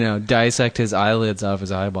 dissect his eyelids off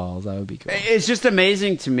his eyeballs. That would be cool. It's just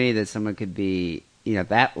amazing to me that someone could be,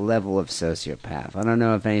 that level of sociopath. I don't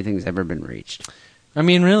know if anything's ever been reached. I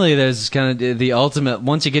mean, really, there's kind of the ultimate...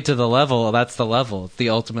 Once you get to the level, that's the level. It's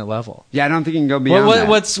the ultimate level. Yeah, I don't think you can go beyond that.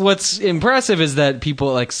 What's impressive is that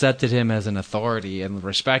people accepted him as an authority and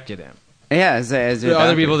respected him. Yeah, as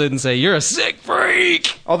other people didn't say, you're a sick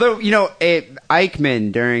freak! Although,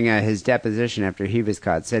 Eichmann, during his deposition after he was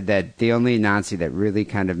caught, said that the only Nazi that really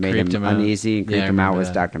kind of made him uneasy and creeped him out was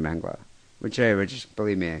Dr. Mengele. Which,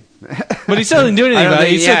 believe me. But he still didn't do anything about it.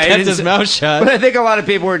 He still kept his mouth shut. But I think a lot of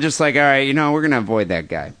people were just like, all right, we're going to avoid that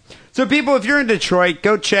guy. So people, if you're in Detroit,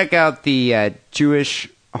 go check out the Jewish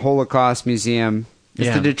Holocaust Museum.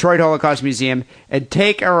 It's the Detroit Holocaust Museum, and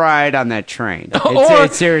take a ride on that train.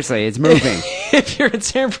 Seriously, it's moving. If you're in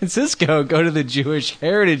San Francisco, go to the Jewish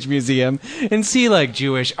Heritage Museum and see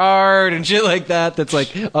Jewish art and shit like that. That's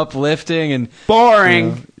uplifting and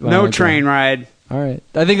boring. No train ride. All right.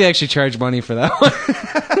 I think they actually charge money for that one.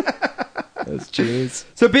 Those Jews.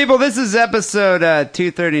 So, people, this is episode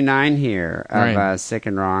 239 here of Sick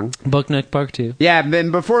and Wrong. Book Nook Part 2. Yeah,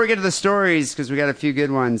 and before we get to the stories, because we got a few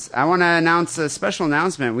good ones, I want to announce a special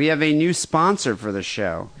announcement. We have a new sponsor for the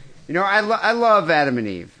show. I love Adam and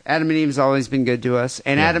Eve. Adam and Eve's always been good to us,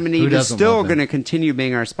 and Adam and Eve is still going to continue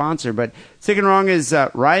being our sponsor, but Sick and Wrong is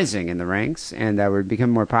rising in the ranks, and we're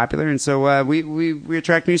becoming more popular, and so we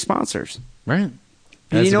attract new sponsors. Right.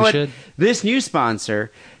 And you know what? This new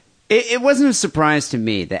sponsor, it wasn't a surprise to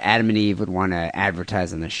me that Adam and Eve would want to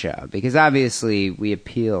advertise on the show, because obviously we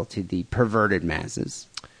appeal to the perverted masses.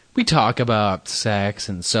 We talk about sex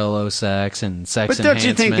and solo sex and sex enhancement. But don't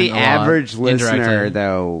you think the average listener,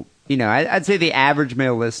 though, I'd say the average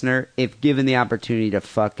male listener, if given the opportunity to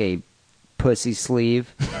fuck a pussy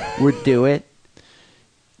sleeve, would do it?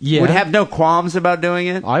 Yeah. Would have no qualms about doing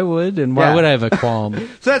it? I would, and why would I have a qualm?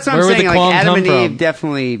 So that's what I'm saying. Adam and Eve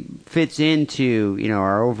definitely fits into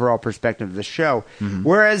our overall perspective of the show. Mm-hmm.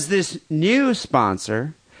 Whereas this new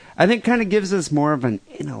sponsor, I think, kind of gives us more of an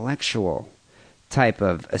intellectual type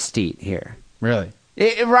of estate here. Really?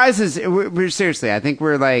 It rises. We're seriously. I think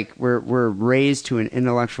we're raised to an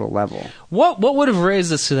intellectual level. What would have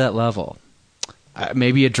raised us to that level?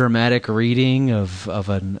 Maybe a dramatic reading of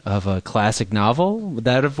a classic novel. Would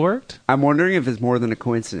that have worked? I'm wondering if it's more than a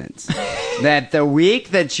coincidence that the week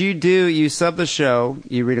that you sub the show,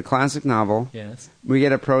 you read a classic novel. Yes. We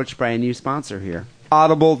get approached by a new sponsor here,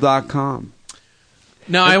 Audible.com.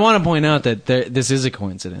 Now, I want to point out that this is a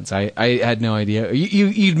coincidence. I had no idea.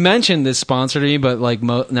 You'd mentioned this sponsor to me, but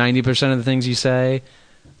 90% of the things you say,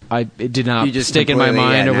 it did not stick in my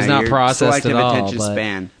mind. It was not processed at all.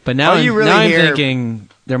 But now I'm thinking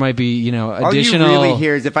there might be additional. All you really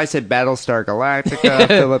hear is if I said Battlestar Galactica,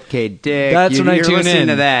 Philip K. Dick. That's when I tune in. You're listening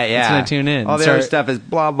to that. Yeah, that's when I tune in. All the other stuff is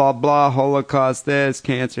blah blah blah, Holocaust, this,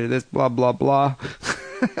 cancer, this, blah blah blah.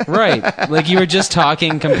 Right. Like you were just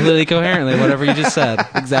talking completely coherently, whatever you just said.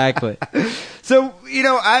 Exactly. So,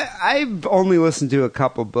 I've only listened to a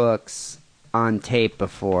couple books on tape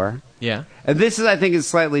before. Yeah. And this I think, is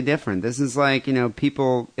slightly different. This is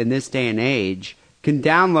people in this day and age can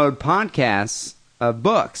download podcasts of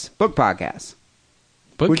books, book podcasts.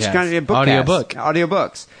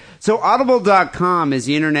 Audiobooks. So Audible.com is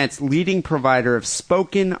the Internet's leading provider of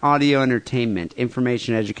spoken audio entertainment,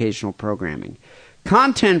 information, educational programming.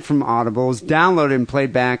 Content from Audible is downloaded and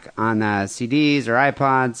played back on CDs or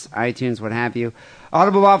iPods, iTunes, what have you.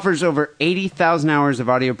 Audible offers over 80,000 hours of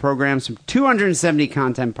audio programs from 270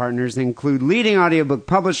 content partners that include leading audiobook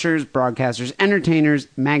publishers, broadcasters, entertainers,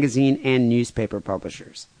 magazine, and newspaper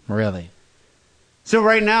publishers. Really? So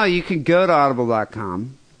right now you can go to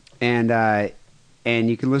Audible.com and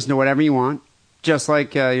you can listen to whatever you want, just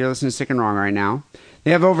like you're listening to Sick and Wrong right now. They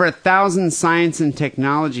have over 1,000 science and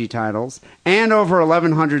technology titles and over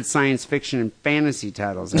 1,100 science fiction and fantasy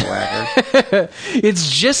titles at Whacker. It's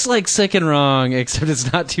just like Sick and Wrong, except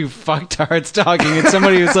it's not two fucktards talking. It's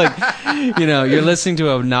somebody who's like, you're listening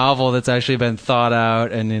to a novel that's actually been thought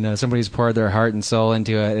out, and somebody's poured their heart and soul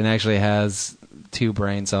into it, and actually has two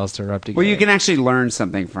brain cells to rub together. Well, you can actually learn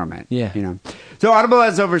something from it. Yeah. So Audible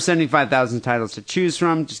has over 75,000 titles to choose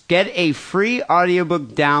from. Just get a free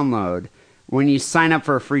audiobook download when you sign up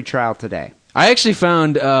for a free trial today. I actually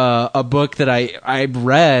found a book that I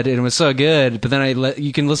read, and it was so good, but then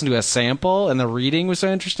you can listen to a sample, and the reading was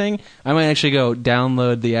so interesting, I might actually go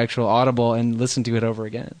download the actual Audible and listen to it over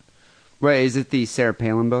again. Wait, is it the Sarah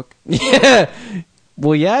Palin book? Yeah.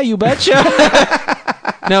 Well, yeah, you betcha.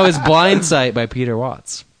 No, it's Blind Sight by Peter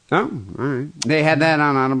Watts. Oh, all right. They had that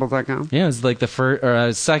on audible.com? Yeah, it was like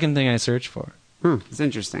the second thing I searched for. It's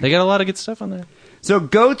interesting. They got a lot of good stuff on there. So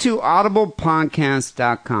go to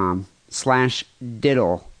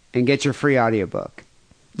audiblepodcast.com/diddle and get your free audiobook.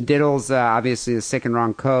 Diddle's obviously the Sick and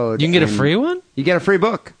Wrong code. You can get a free one? You get a free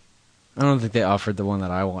book. I don't think they offered the one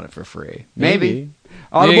that I wanted for free. Maybe.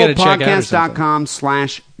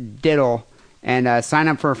 audiblepodcast.com/diddle and sign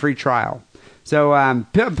up for a free trial. So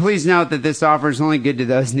please note that this offer is only good to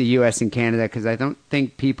those in the U.S. and Canada, because I don't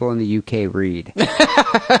think people in the U.K. read.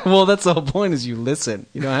 Well, that's the whole point, is you listen.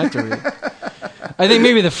 You don't have to read. I think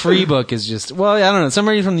maybe the free book is just... Well, I don't know.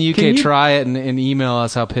 Somebody from the UK try it and email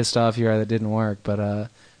us how pissed off you are that it didn't work. But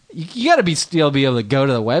you got to still be able to go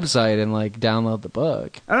to the website and download the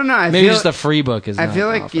book. I don't know. Maybe just the free book is. I feel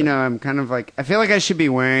like offered. I'm kind of like, I feel like I should be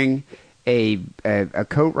wearing a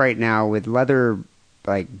coat right now with leather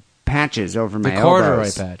patches over my elbows.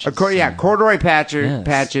 Corduroy patches. Corduroy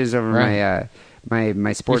patches over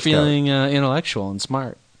my sports You're feeling coat. intellectual and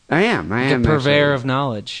smart. I am. The purveyor of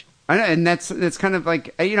knowledge. I know, and that's kind of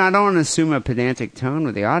like, I don't want to assume a pedantic tone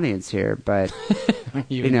with the audience here, but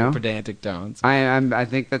pedantic tones. I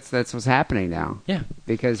think that's what's happening now. Yeah,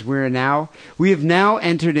 because we have now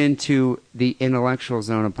entered into the intellectual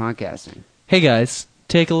zone of podcasting. Hey guys,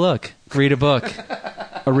 take a look, read a book,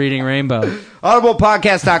 a reading rainbow.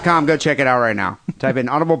 audiblepodcast.com. Go check it out right now. Type in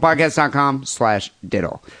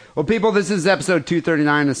audiblepodcast.com/diddle. Well, people, this is episode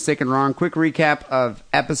 239 of Sick and Wrong. Quick recap of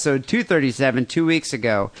episode 237 2 weeks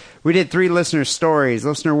ago. We did 3 listener stories.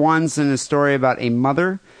 Listener 1 sent a story about a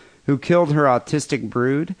mother who killed her autistic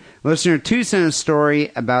brood. Listener 2 sent a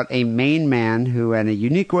story about a Maine man who had a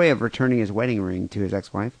unique way of returning his wedding ring to his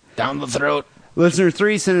ex-wife. Down the throat. Listener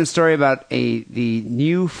 3 sent a story about the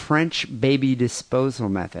new French baby disposal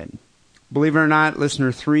method. Believe it or not,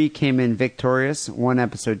 listener 3 came in victorious, won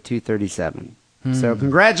episode 237. So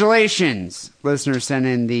congratulations, listeners sent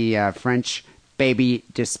in the French baby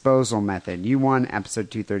disposal method. You won episode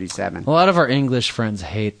 237. A lot of our English friends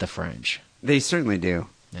hate the French. They certainly do.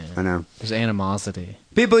 Yeah. I know. There's animosity.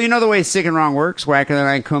 People, you know the way Sick and Wrong works. Wacker and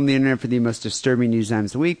I comb the internet for the most disturbing news items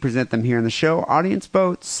of the week, present them here on the show. Audience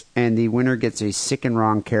votes, and the winner gets a Sick and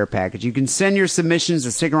Wrong care package. You can send your submissions to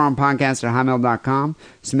sickandwrongpodcast@hotmail.com.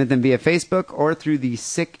 Submit them via Facebook or through the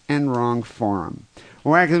Sick and Wrong forum.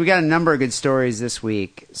 Well, actually, we got a number of good stories this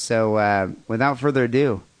week. So, without further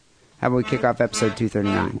ado, how about we kick off episode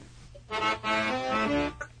 239?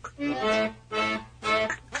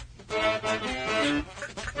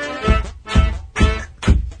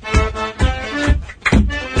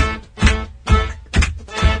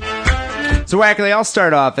 So, Wackerly, I'll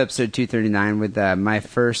start off episode 239 with my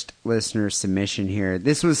first listener submission here.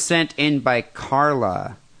 This was sent in by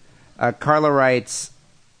Carla. Carla writes,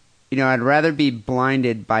 I'd rather be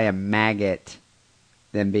blinded by a maggot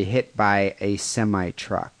than be hit by a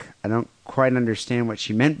semi-truck. I don't quite understand what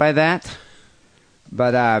she meant by that,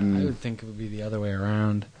 but I would think it would be the other way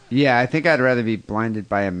around. Yeah, I think I'd rather be blinded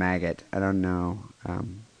by a maggot. I don't know.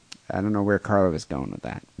 I don't know where Carla was going with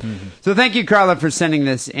that. Mm-hmm. So thank you, Carla, for sending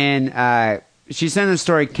this in. She sent a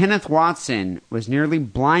story. Kenneth Watson was nearly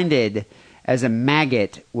blinded as a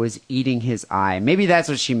maggot was eating his eye. Maybe that's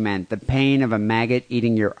what she meant. The pain of a maggot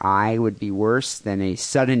eating your eye would be worse than a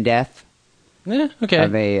sudden death. Yeah, okay.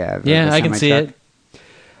 Of I can see it.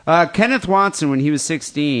 Kenneth Watson, when he was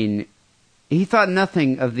 16, he thought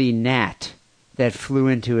nothing of the gnat that flew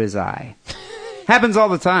into his eye. Happens all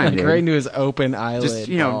the time, dude. Right into his open eyelid.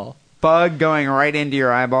 Just, bug going right into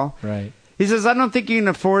your eyeball. Right. He says, I don't think you can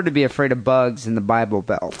afford to be afraid of bugs in the Bible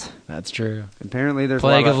Belt. That's true. Apparently there's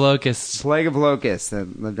Plague of locusts. Plague of locusts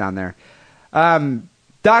that live down there.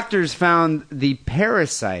 Doctors found the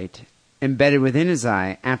parasite embedded within his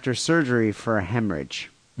eye after surgery for a hemorrhage.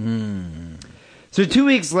 So 2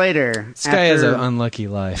 weeks later... This guy has an unlucky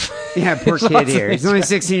life. Yeah, poor kid here. He's only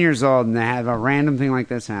 16 years old and they have a random thing like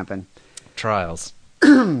this happen. Trials.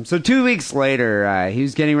 So 2 weeks later, he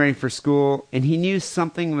was getting ready for school, and he knew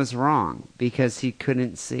something was wrong because he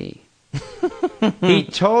couldn't see. He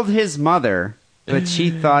told his mother, but she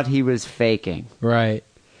thought he was faking. Right.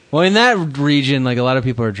 Well, in that region, like a lot of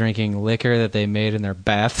people are drinking liquor that they made in their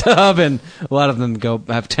bathtub, and a lot of them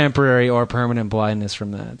have temporary or permanent blindness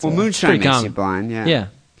from that. So well, moonshine makes common. you blind, yeah. Yeah,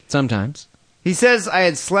 sometimes. He says, I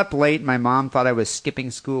had slept late. My mom thought I was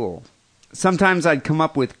skipping school. Sometimes I'd come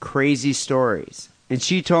up with crazy stories, and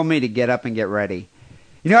she told me to get up and get ready.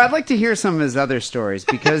 You know, I'd like to hear some of his other stories,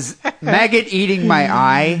 because maggot eating my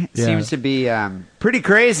eye seems to be pretty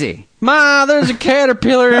crazy. Ma, there's a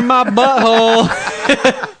caterpillar in my butthole.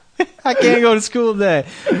 I can't go to school today.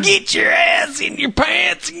 Get your ass in your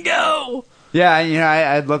pants and go. Yeah, you know,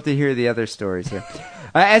 I'd love to hear the other stories here.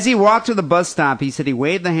 As he walked to the bus stop, he said he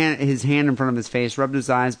waved his hand in front of his face, rubbed his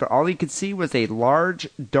eyes, but all he could see was a large,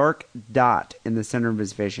 dark dot in the center of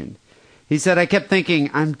his vision. He said, I kept thinking,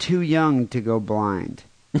 I'm too young to go blind.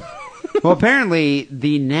 Well, apparently,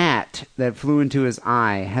 the gnat that flew into his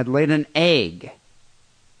eye had laid an egg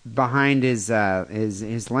behind his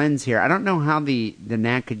lens here. I don't know how the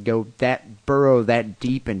gnat could burrow that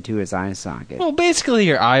deep into his eye socket. Well, basically,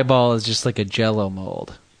 your eyeball is just like a Jell-O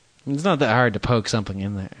mold. It's not that hard to poke something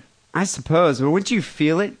in there. I suppose, but wouldn't you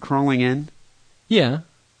feel it crawling in? Yeah.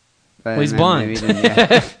 But well, he's blind.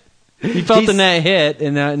 He felt the gnat hit,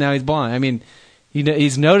 and now he's blind. I mean,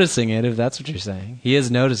 he's noticing it, if that's what you're saying. He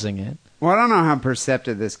is noticing it. Well, I don't know how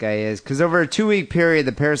perceptive this guy is, because over a 2-week period,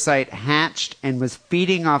 the parasite hatched and was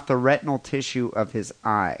feeding off the retinal tissue of his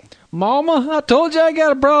eye. Mama, I told you I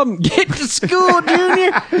got a problem. Get to school,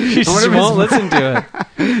 Junior. She just won't listen to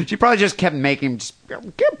it. She probably just kept making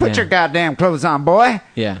him put your goddamn clothes on, boy.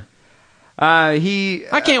 Yeah.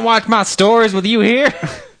 I can't watch my stories with you here.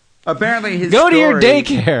 Apparently his Go to your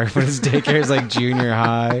daycare. But his daycare is like junior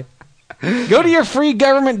high. Go to your free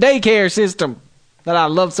government daycare system that I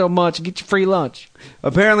love so much and get your free lunch.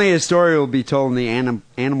 Apparently his story will be told in the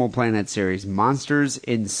Animal Planet series, Monsters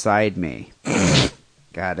Inside Me.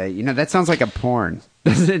 God, you know, that sounds like a porn.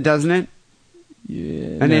 Doesn't it?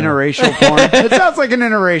 Yeah. An interracial porn? It sounds like an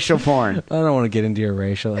interracial porn. I don't want to get into your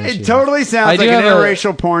racial issues. It totally sounds like an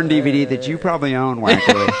interracial porn DVD that you probably own,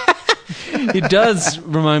 wackily. It does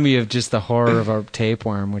remind me of just the horror of a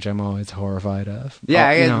tapeworm, which I'm always horrified of.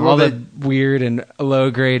 Yeah, all the weird and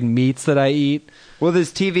low-grade meats that I eat. Well,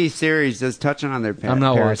 this TV series does touch on their I'm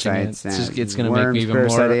not watching it. It's going to make me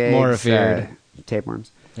even more afeared.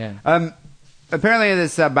 Tapeworms. Yeah. Apparently,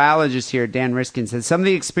 this biologist here, Dan Riskin, says some of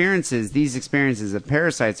these experiences of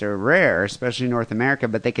parasites are rare, especially in North America,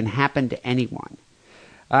 but they can happen to anyone.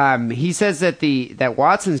 He says that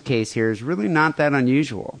Watson's case here is really not that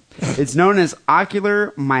unusual. It's known as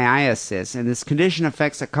ocular myiasis, and this condition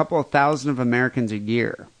affects a couple of thousand of Americans a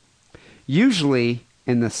year, usually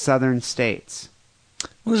in the southern states.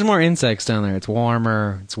 Well, there's more insects down there. It's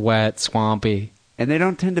warmer, it's wet, swampy. And they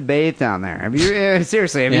don't tend to bathe down there. I mean,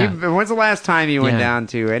 seriously, when's the last time you went down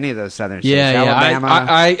to any of those southern states? Alabama?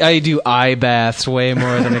 I do eye baths way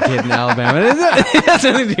more than a kid in Alabama. It has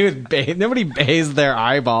nothing to do with bathe. Nobody bathes their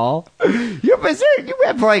eyeball. You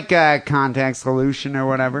have like contact solution or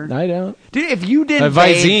whatever? I don't. Dude, if you didn't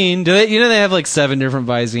Visine. They have like 7 different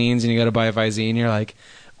Visines, and you go to buy a Visine, you're like,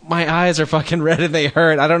 my eyes are fucking red and they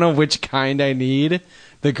hurt. I don't know which kind I need.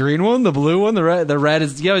 The green one, the blue one, the red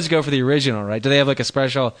is. You always go for the original, right? Do they have like a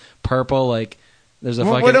special purple? Like there's a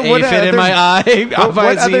fucking aphid in my eye.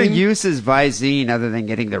 What other use is Visine other than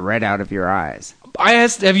getting the red out of your eyes? I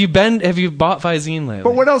asked, have you bought Visine lately?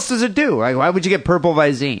 But what else does it do? Like, why would you get purple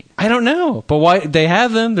Visine? I don't know, but why they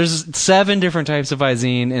have them? There's 7 different types of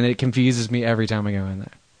Visine, and it confuses me every time I go in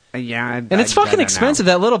there. Yeah, and it's fucking expensive.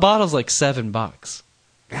 That little bottle's like $7.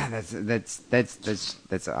 God,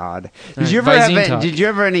 that's odd. Did you ever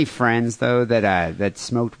have any friends though that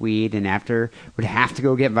smoked weed and after would have to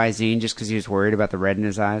go get Visine just because he was worried about the red in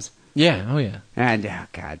his eyes? Yeah, oh yeah. And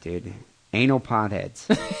God, dude, anal potheads.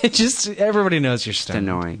 It just everybody knows you're stoned. It's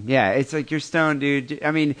annoying. Yeah, it's like you're stoned, dude.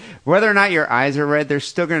 I mean, whether or not your eyes are red, they're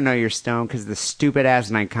still gonna know you're stoned because of the stupid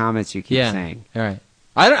asinine comments you keep saying. All right.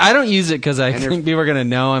 I don't use it because I think people are going to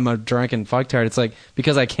know I'm a drunken fucktard. It's like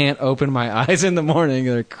because I can't open my eyes in the morning.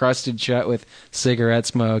 They're crusted shut with cigarette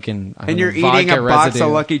smoke and you're eating a box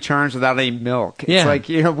of Lucky Charms without any milk. It's like,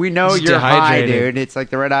 we know you're high, dude. It's like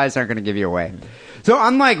the red eyes aren't going to give you away. So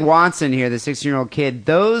unlike Watson here, the 16-year-old kid,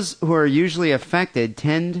 those who are usually affected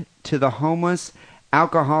tend to the homeless,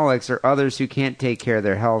 alcoholics, or others who can't take care of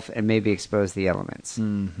their health and may be exposed to the elements.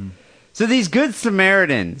 Mm-hmm. So these good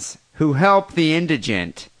Samaritans who help the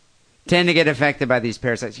indigent tend to get affected by these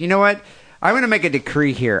parasites. You know what? I'm going to make a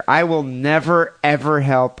decree here. I will never, ever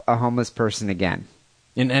help a homeless person again.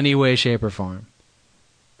 in any way, shape, or form.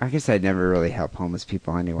 I guess I'd never really help homeless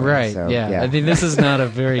people anyway. Right, so, yeah. I mean, this is not a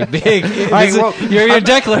very big... your I'm,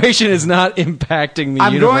 declaration is not impacting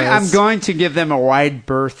the universe. I'm going to give them a wide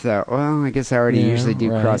berth, though. Well, I guess I already usually do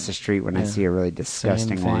cross the street when I see a really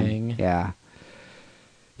disgusting one. Yeah.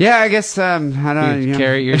 Yeah, I guess I don't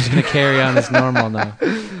know. You're just going to carry on as normal now.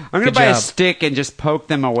 I'm going to buy a stick and just poke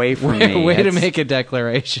them away from me. Way to make a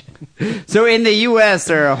declaration. So in the U.S.,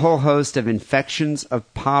 there are a whole host of infections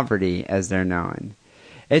of poverty, as they're known.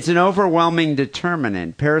 It's an overwhelming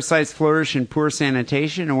determinant. Parasites flourish in poor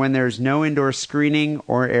sanitation and when there's no indoor screening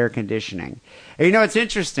or air conditioning. And you know, it's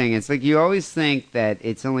interesting. It's like you always think that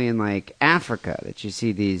it's only in like Africa that you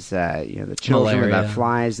see these, the children with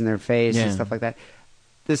flies in their face and stuff like that.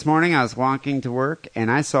 This morning I was walking to work and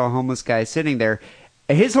I saw a homeless guy sitting there.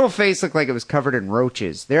 His whole face looked like it was covered in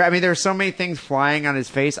roaches. There were so many things flying on his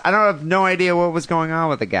face. I have no idea what was going on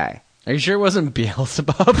with the guy. Are you sure it wasn't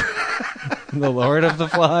Beelzebub? The Lord of the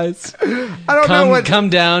Flies? I don't know what... Come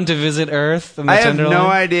down to visit Earth in the I have Tenderloin? no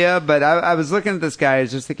idea, but I was looking at this guy. I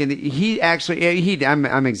was just thinking,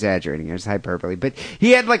 I'm exaggerating. It's hyperbole. But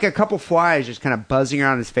he had like a couple flies just kind of buzzing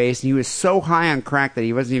around his face, and he was so high on crack that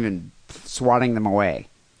he wasn't even swatting them away.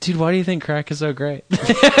 Dude, why do you think crack is so great?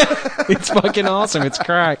 It's fucking awesome. It's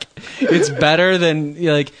crack. It's better than,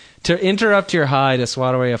 to interrupt your high to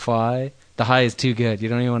swat away a fly. The high is too good. You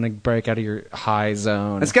don't even want to break out of your high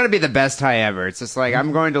zone. It's got to be the best high ever. It's just like,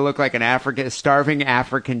 I'm going to look like a starving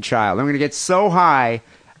African child. I'm going to get so high,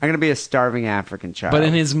 I'm going to be a starving African child. But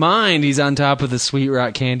in his mind, he's on top of the Sweet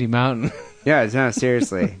Rock Candy Mountain. Yeah, no,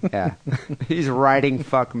 seriously. Yeah. He's riding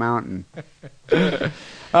fuck mountain.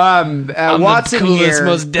 I'm Watson the coolest, here.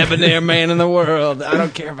 most debonair man in the world. I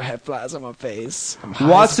don't care if I have flies on my face.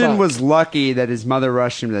 Watson was lucky that his mother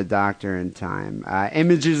rushed him to the doctor in time.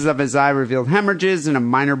 Images of his eye revealed hemorrhages and a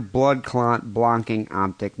minor blood clot blocking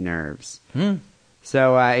optic nerves.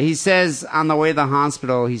 So he says on the way to the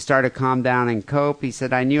hospital, he started to calm down and cope. He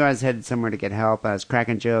said, I knew I was headed somewhere to get help. I was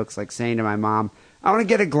cracking jokes, like saying to my mom, I want to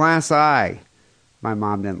get a glass eye. My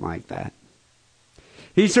mom didn't like that.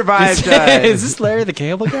 He survived... Is this Larry the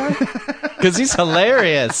Cable Guy? Because he's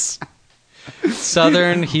hilarious.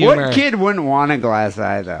 Southern humor. What kid wouldn't want a glass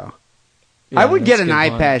eye, though? Yeah, I would get an eye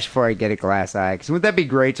patch before I get a glass eye. Because wouldn't that be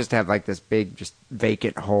great just to have like this big, just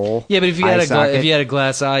vacant hole? Yeah, but if you had a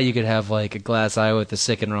glass eye, you could have like a glass eye with the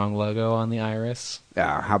Sick and Wrong logo on the iris. Oh,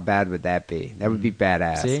 how bad would that be? That would be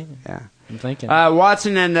badass. See? Yeah. I'm thinking.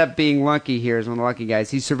 Watson ended up being lucky here. He's one of the lucky guys.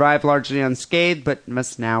 He survived largely unscathed, but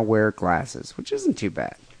must now wear glasses, which isn't too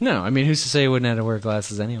bad. No, I mean, who's to say he wouldn't have to wear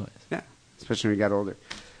glasses anyways? Yeah, especially when he got older.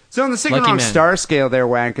 So on the Sick and Wrong star scale there,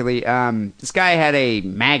 wackily, this guy had a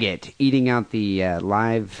maggot eating out the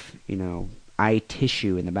live, eye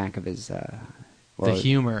tissue in the back of his... the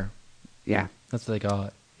humor. Yeah. That's what they call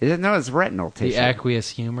it. No, it's retinal tissue. The aqueous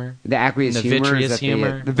humor. The aqueous humor? The vitreous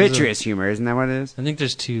humor. The vitreous humor, isn't that what it is? I think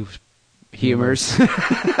there's two humors.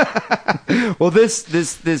 Well, this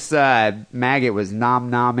maggot was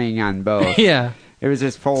nom-nomming on both. Yeah. It was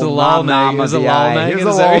just full nom-nom of the eye. It was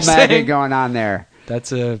a lol maggot going on there.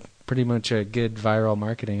 That's pretty much a good viral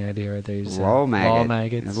marketing idea right there. Lol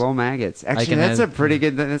maggots. Lol maggots. Actually, that's a pretty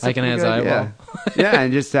good... I can have eyeball. Yeah,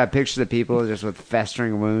 and just picture the people just with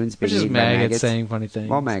festering wounds being eaten by maggots. Saying funny things.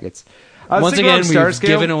 Lol maggots. Once again, we've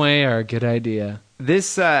given away our good idea.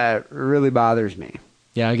 This really bothers me.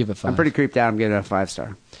 Yeah, I'll give it 5. I'm pretty creeped out. I'm giving it a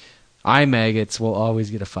 5-star. Eye maggots will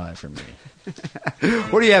always get a 5 from me.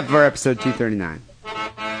 What do you have for episode 239?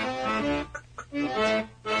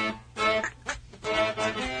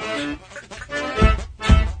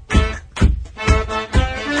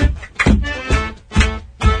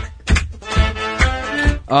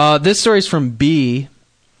 This story's from B,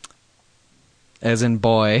 as in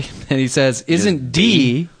boy, and he says, "Isn't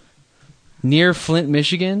D near Flint,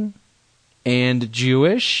 Michigan, and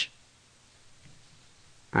Jewish?"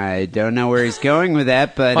 I don't know where he's going with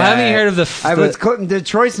that, but haven't you heard of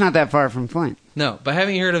Detroit's not that far from Flint. No, but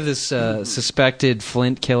haven't you heard of this suspected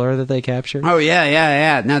Flint killer that they captured? Oh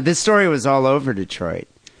yeah. Now this story was all over Detroit.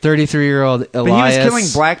 33-year-old Elias. But he was killing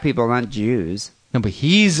black people, not Jews. No, but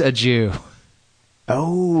he's a Jew.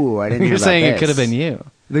 Oh, I didn't hear You're about saying this. It could have been you.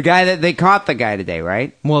 The guy that they caught the guy today,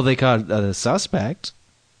 right? Well, they caught the suspect.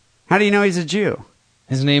 How do you know he's a Jew?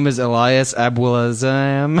 His name is Elias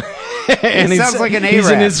Abulazam. And he sounds like an Arab. He's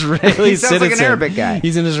an Israeli he sounds citizen. like an Arabic guy.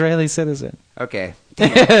 He's an Israeli citizen. Okay.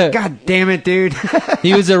 God damn it, dude.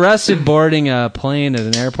 He was arrested boarding a plane at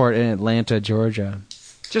an airport in Atlanta, Georgia.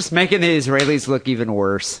 Just making the Israelis look even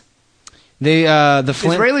worse. The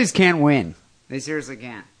Israelis can't win. They seriously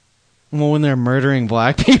can't. Well, when they're murdering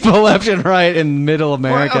black people left and right in middle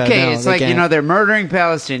America. Well, okay, no, it's like, they're murdering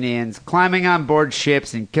Palestinians, climbing on board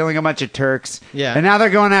ships, and killing a bunch of Turks. Yeah. And now they're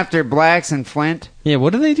going after blacks in Flint. Yeah,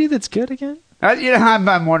 what do they do that's good again?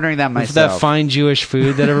 I'm wondering that myself. That fine Jewish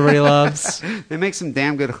food that everybody loves. They make some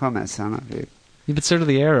damn good hummus. I don't know, dude. Yeah, but so do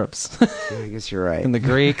the Arabs. I guess you're right. And the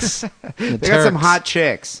Greeks. And the they got some hot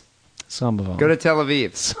chicks. Some of them. Go to Tel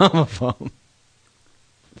Aviv. Some of them.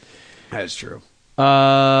 That's true.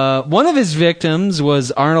 One of his victims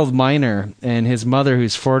was Arnold Miner, and his mother,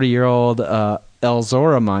 who's 40-year-old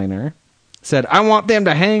Elzora Miner, said, "I want them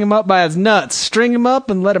to hang him up by his nuts, string him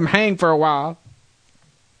up, and let him hang for a while."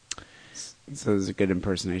 So there's a good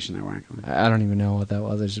impersonation there, I don't even know what that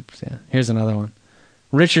was. Yeah. Here's another one.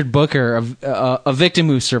 Richard Booker, a victim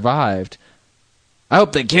who survived. "I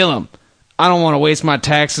hope they kill him. I don't want to waste my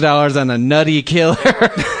tax dollars on a nutty killer."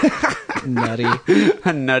 Nutty.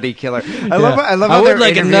 A nutty killer. I love how I would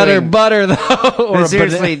like a nutter butter, though. Or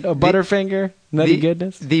seriously, a Butterfinger. Nutty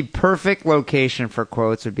goodness. The perfect location for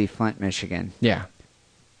quotes would be Flint, Michigan. Yeah.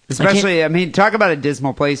 Especially, talk about a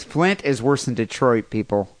dismal place. Flint is worse than Detroit,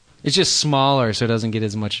 people. It's just smaller, so it doesn't get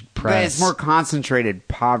as much press. But it's more concentrated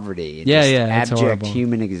poverty. Yeah, abject horrible.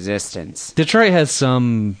 Human existence. Detroit has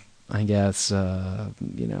some, I guess,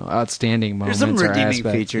 outstanding moments. There's some redeeming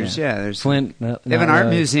aspects. features. Yeah, there's Flint. They have an art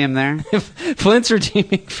museum there. Flint's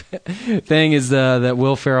redeeming thing is that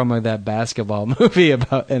Will Ferrell made that basketball movie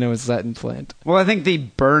and it was set in Flint. Well, I think the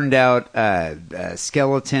burned out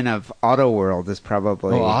skeleton of Autoworld is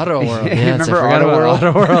probably. Oh, Autoworld! Yeah, remember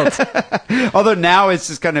Autoworld? Autoworld. Although now it's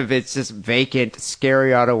just vacant,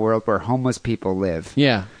 scary Autoworld where homeless people live.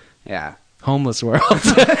 Yeah. Yeah. Homeless World.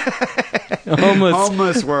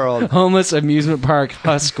 Homeless World. Homeless amusement park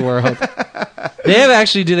Husk World.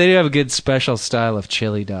 They do have a good special style of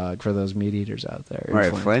chili dog for those meat eaters out there.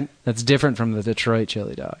 Right, Flint. That's different from the Detroit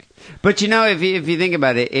chili dog. But if you think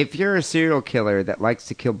about it, if you're a serial killer that likes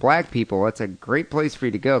to kill black people, that's a great place for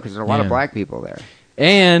you to go because there's a lot of black people there.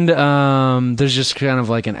 And there's just kind of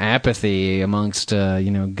like an apathy amongst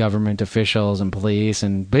government officials and police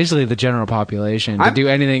and basically the general population to do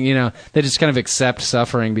anything. They just kind of accept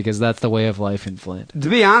suffering because that's the way of life in Flint. To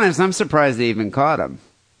be honest, I'm surprised they even caught him.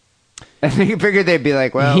 I figured they'd be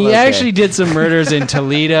like, well, he actually did some murders in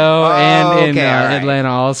Toledo and in Atlanta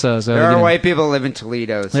also. So there are white people who live in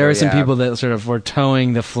Toledo. So there are some people that sort of were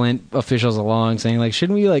towing the Flint officials along, saying like,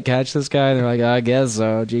 "Shouldn't we catch this guy?" And they're like, "I guess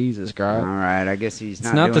so." Jesus Christ! All right, I guess he's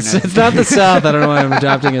not. It's not the South. I don't know why I'm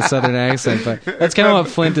adopting a Southern accent, but that's kind of what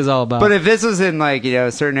Flint is all about. But if this was in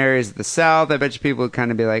certain areas of the South, I bet you people would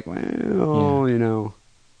kind of be like, well,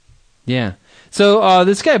 Yeah. So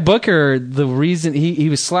this guy Booker, the reason he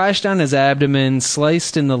was slashed on his abdomen,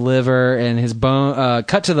 sliced in the liver, and his bone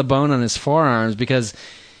cut to the bone on his forearms because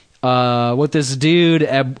what this dude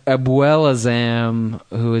Abuelazam,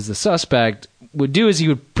 who is the suspect, would do is he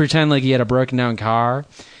would pretend like he had a broken down car,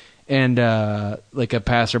 and like a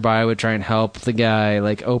passerby would try and help the guy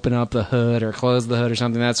open up the hood or close the hood or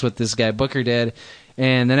something. That's what this guy Booker did.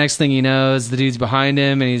 And the next thing he knows, the dude's behind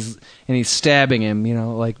him, and he's stabbing him.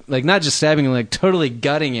 Like not just stabbing him, totally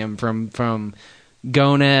gutting him from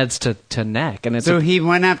gonads to neck. And he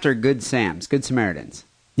went after Good Samaritans.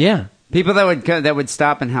 Yeah, people that would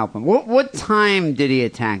stop and help him. What time did he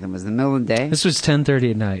attack them? Was it the middle of the day? This was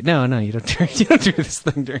 10:30 at night. No, you don't do this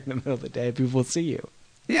thing during the middle of the day. People will see you.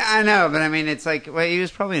 Yeah, I know, but it's he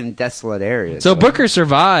was probably in desolate areas. So Booker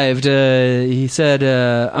survived. He said,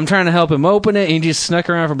 "I'm trying to help him open it." And he just snuck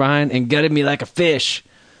around from behind and gutted me like a fish.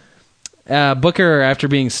 Booker, after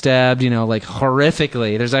being stabbed,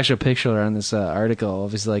 horrifically. There's actually a picture on this article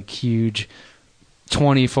of his huge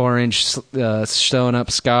 24-inch sewn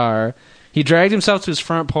up scar. He dragged himself to his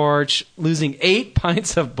front porch, losing 8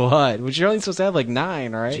 pints of blood, which you're only supposed to have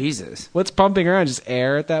 9, right? Jesus. What's pumping around? Just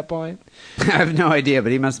air at that point? I have no idea,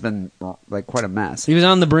 but he must have been quite a mess. He was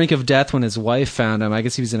on the brink of death when his wife found him. I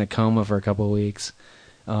guess he was in a coma for a couple of weeks,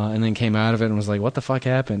 and then came out of it and was like, "What the fuck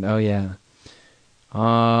happened?" Oh yeah.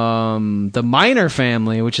 The Miner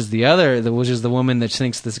family, which is the woman that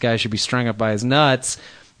thinks this guy should be strung up by his nuts.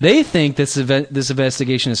 They think this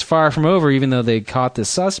investigation is far from over, even though they caught this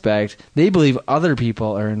suspect. They believe other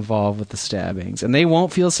people are involved with the stabbings, and they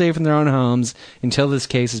won't feel safe in their own homes until this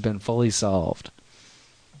case has been fully solved.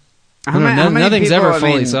 Nothing's ever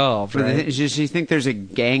fully solved, right? Does she think there's a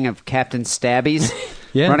gang of Captain Stabbies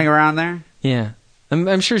yeah. running around there? Yeah.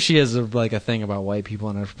 I'm sure she has a thing about white people,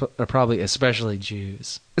 and probably especially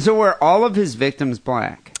Jews. So were all of his victims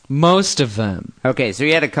black? Most of them. Okay, so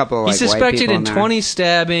he had a couple of, like, He's suspected white people in there. 20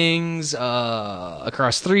 stabbings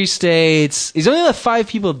across 3 states. He's only left 5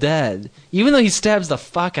 people dead, even though he stabs the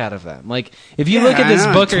fuck out of them. Like, if you look at this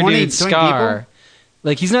Booker 20 dude's scar, people?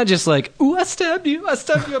 like, he's not just like, ooh, I stabbed you, I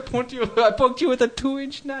poked you with a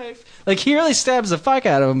 2-inch knife. Like, he really stabs the fuck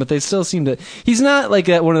out of him, but they still seem to... He's not like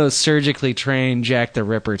one of those surgically trained Jack the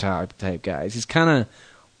Ripper type guys. He's kind of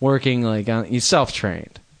working, like, he's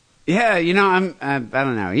self-trained. Yeah, you know, I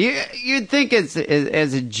don't know. You'd think as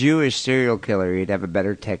a Jewish serial killer, he'd have a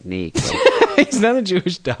better technique. He's not a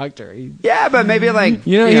Jewish doctor. Yeah, but maybe like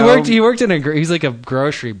he worked in he's like a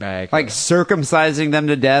grocery bag, like circumcising them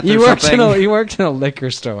to death. He or worked something. he worked in a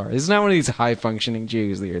liquor store. He's not one of these high functioning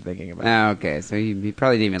Jews that you're thinking about. Oh, okay, so he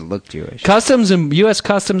probably didn't even look Jewish. U.S.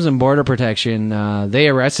 Customs and Border Protection, they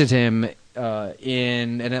arrested him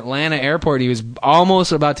in an Atlanta airport. He was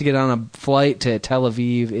almost about to get on a flight to Tel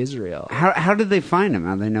Aviv, Israel. How did they find him?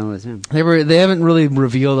 How did they know it was him? They haven't really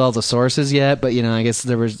revealed all the sources yet, but I guess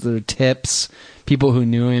there were tips, people who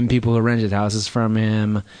knew him, people who rented houses from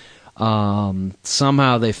him.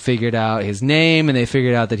 Somehow they figured out his name, and they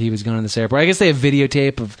figured out that he was going to this airport. I guess they have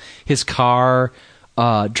videotape of his car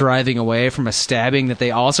driving away from a stabbing that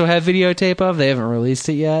they also have videotape of. They haven't released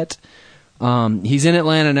it yet. He's in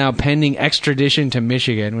Atlanta now pending extradition to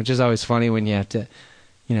Michigan, which is always funny when you have to,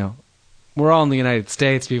 we're all in the United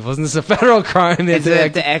States, people. Isn't this a federal crime? They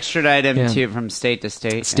have to extradite him from state to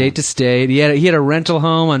state? State to state. He had a rental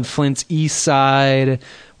home on Flint's east side,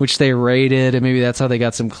 which they raided, and maybe that's how they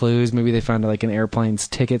got some clues. Maybe they found like an airplane's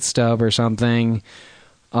ticket stub or something.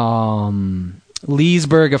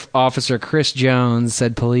 Leesburg officer Chris Jones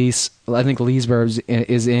said police, I think Leesburg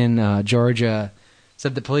is in Georgia,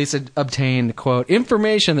 said the police had obtained, quote,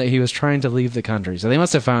 information that he was trying to leave the country. So they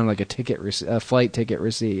must have found like a flight ticket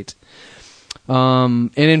receipt.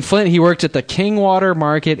 And in Flint, he worked at the Kingwater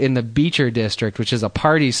Market in the Beecher District, which is a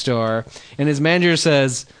party store. And his manager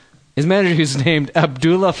who's named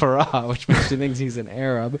Abdullah Farah, which makes you think he's an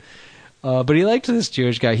Arab. But he liked this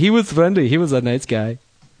Jewish guy. He was friendly. He was a nice guy.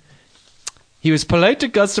 He was polite to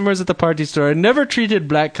customers at the party store and never treated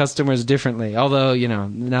black customers differently. Although,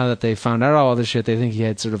 now that they found out all this shit, they think he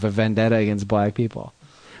had sort of a vendetta against black people.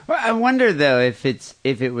 Well, I wonder though if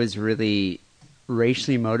it was really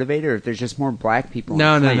racially motivated, or if there's just more black people.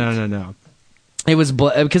 No. It was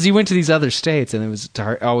because he went to these other states, and it was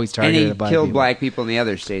always targeted at black people. And he killed black people in the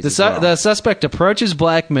other states. The suspect approaches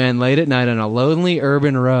black men late at night on a lonely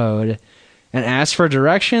urban road and asks for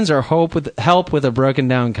directions or help with a broken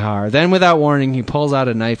down car. Then, without warning, he pulls out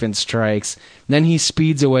a knife and strikes. Then he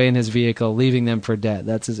speeds away in his vehicle, leaving them for dead.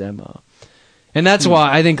 That's his MO. And that's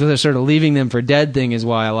why I think the sort of leaving them for dead thing is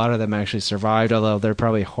why a lot of them actually survived, although they're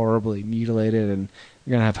probably horribly mutilated and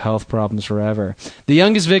they're going to have health problems forever. The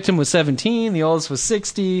youngest victim was 17. The oldest was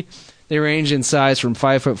 60. They ranged in size from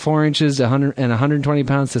 5 foot 4 inches and 120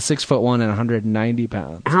 pounds to 6 foot 1 and 190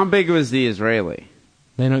 pounds. How big was the Israeli?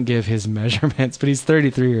 They don't give his measurements, but he's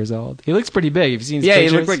 33 years old. He looks pretty big. Have you seen his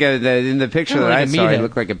pictures? He looked like in the picture that I saw, he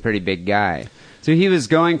looked like a pretty big guy. So he was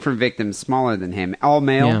going for victims smaller than him. All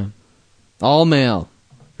male? Yeah. All male.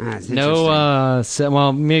 No,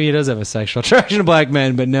 well, maybe he does have a sexual attraction to black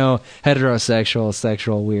men, but no heterosexual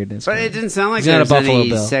sexual weirdness. But it didn't sound like there was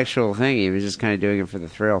any sexual thing. He was just kind of doing it for the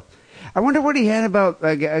thrill. I wonder what he had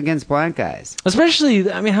against black guys. Especially,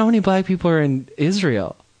 how many black people are in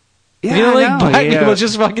Israel? Yeah, you don't like black people,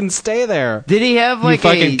 just fucking stay there. Did he have like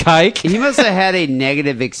fucking kike? He must have had a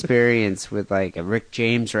negative experience with like a Rick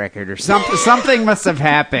James record or something. Something must have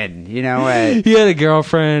happened, He had a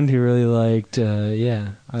girlfriend who really liked,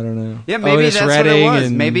 I don't know. Yeah, maybe Otis that's Redding what it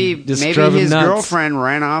was. Maybe his nuts. girlfriend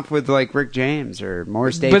ran off with like Rick James or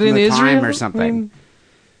Morris Day from the Time or something.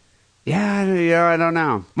 I don't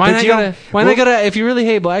know. Why not go to? If you really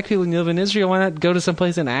hate black people and you live in Israel, why not go to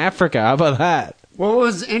someplace in Africa? How about that? Well, what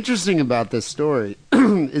was interesting about this story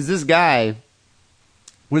is this guy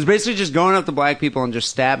was basically just going up to black people and just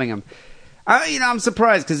stabbing them. I'm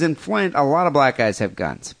surprised because in Flint, a lot of black guys have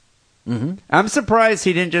guns. Mm-hmm. I'm surprised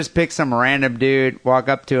he didn't just pick some random dude, walk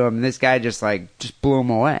up to him, and this guy just blew him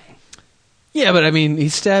away. Yeah, but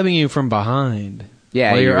he's stabbing you from behind.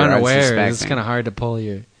 Yeah, while you're unaware. It's kind of hard to pull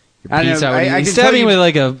your piece out. He's stabbing you with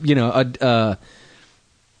like a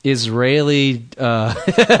Israeli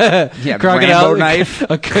crocodile knife,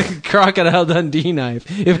 a Crocodile Dundee knife.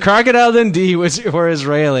 If Crocodile Dundee were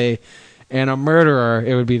Israeli and a murderer,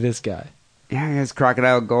 it would be this guy. Yeah, I guess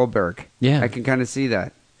Crocodile Goldberg. Yeah, I can kind of see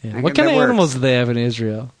that. Yeah. What kind of animals do they have in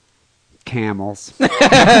Israel? Camels.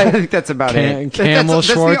 I think that's about it. Camel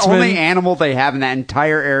Schwartzman. That's the only animal they have in that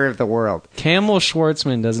entire area of the world. Camel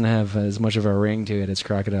Schwartzman doesn't have as much of a ring to it as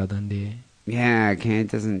Crocodile Dundee. Yeah,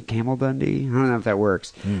 doesn't Camel Dundee? I don't know if that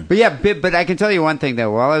works. But yeah, but I can tell you one thing,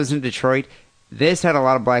 though. While I was in Detroit, this had a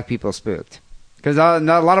lot of black people spooked. Because a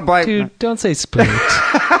lot of black... Dude, don't say spooked.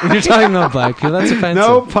 When you're talking about black people, that's offensive.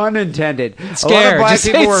 No pun intended. Scared. A lot of black Just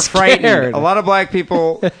people say were frightened. scared. A lot of black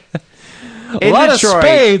people... A lot of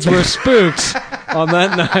spades were spooked on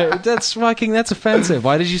that night. That's offensive.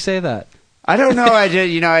 Why did you say that? I don't know. I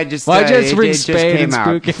just Why'd you just bring it spade and just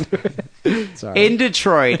spook came into it? Sorry. In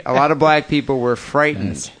Detroit, a lot of black people were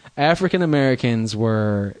frightened. Yes. African Americans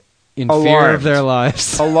were in fear of their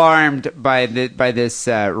lives. Alarmed by this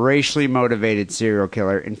racially motivated serial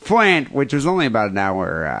killer in Flint, which was only about an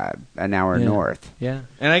hour north. Yeah.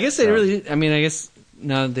 And I guess they really... I mean, I guess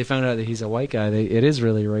now that they found out that he's a white guy, it is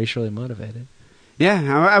really racially motivated.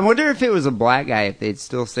 Yeah, I wonder if it was a black guy, if they'd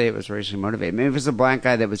still say it was racially motivated. Maybe if it was a black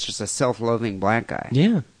guy that was just a self-loathing black guy.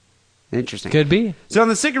 Yeah. Interesting. Could be. So on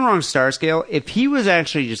the Sick and Wrong star scale, if he was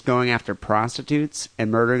actually just going after prostitutes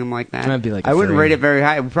and murdering them like that, I'd be like I wouldn't 3. rate it very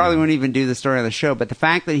high. We probably wouldn't even do the story on the show. But the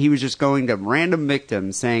fact that he was just going to random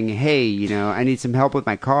victims saying, hey, I need some help with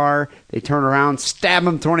my car. They turn around, stab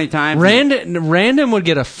him 20 times. Random would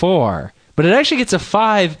get a 4, but it actually gets a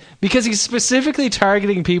 5 because he's specifically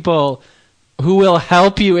targeting people who will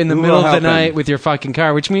help you in the middle of the night with your fucking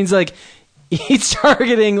car, which means like he's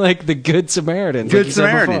targeting like the good Samaritans. Good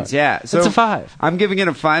Samaritans, yeah. So it's a 5. I'm giving it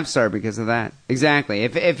a 5-star because of that. Exactly.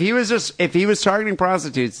 If he was targeting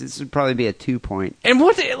prostitutes, this would probably be a 2 point. And a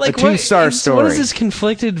 2-star story. What is this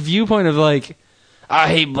conflicted viewpoint of like, I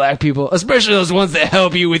hate black people, especially those ones that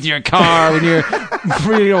help you with your car when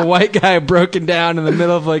you're a white guy broken down in the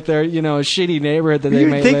middle of like their a shitty neighborhood that they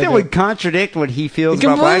may live in. You'd think that would contradict what he feels It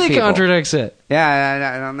about black people. completely contradicts it.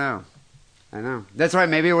 Yeah, I don't know. I know. That's why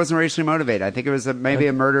maybe it wasn't racially motivated. I think it was maybe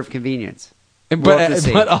a murder of convenience.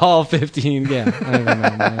 But all 15, yeah. I don't know,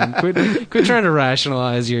 man. Quit trying to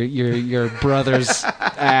rationalize your brother's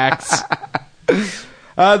acts.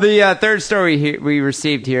 The third story we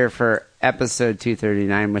received here for episode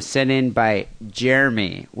 239 was sent in by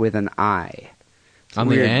Jeremy with an I. On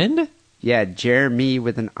the end? Yeah, Jeremy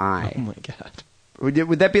with an I. Oh my god.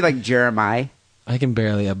 Would that be like Jeremiah? I can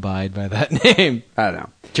barely abide by that name. I don't know.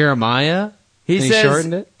 Jeremiah? He says,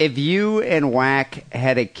 shortened it? if you and Whack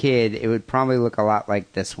had a kid, it would probably look a lot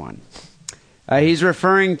like this one. He's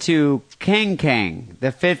referring to Kang Kang,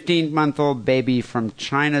 the 15-month-old baby from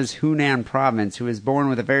China's Hunan province who was born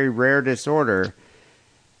with a very rare disorder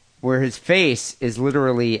where his face is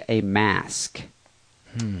literally a mask.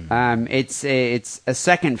 It's a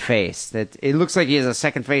second face. That it looks like he has a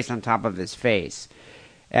second face on top of his face.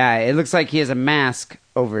 It looks like he has a mask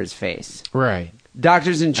over his face. Right.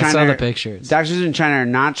 Doctors in China. I saw the pictures. Doctors in China are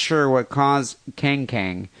not sure what caused Kang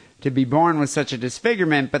Kang to be born with such a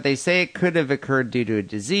disfigurement, but they say it could have occurred due to a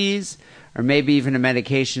disease or maybe even a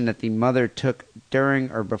medication that the mother took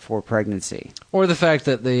during or before pregnancy. Or the fact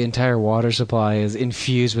that the entire water supply is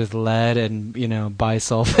infused with lead and,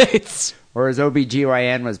 bisulfates. Or his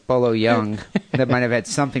OBGYN was Bolo Young. That might have had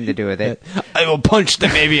something to do with it. I will punch the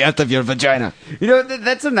baby out of your vagina.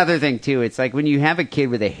 That's another thing, too. It's like when you have a kid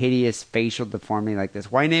with a hideous facial deformity like this,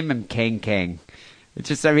 why name him Kang Kang? It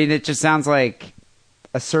just sounds like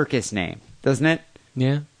a circus name, doesn't it?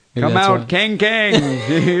 Yeah. Come out, Kang Kang.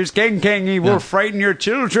 Here's Kang Kang. He will frighten your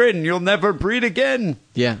children. You'll never breed again.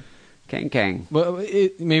 Yeah. Kang Kang. Well,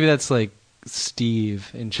 maybe that's like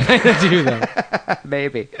Steve in China do that.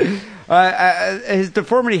 Maybe. His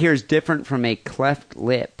deformity here is different from a cleft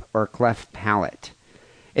lip or cleft palate.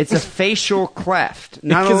 It's a facial cleft.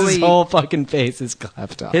 Not because only his whole fucking face is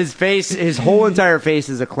cleft off. His whole entire face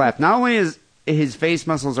is a cleft. Not only is his face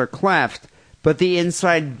muscles are cleft, but the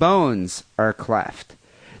inside bones are cleft.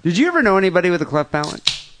 Did you ever know anybody with a cleft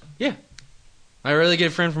palate? Yeah. My really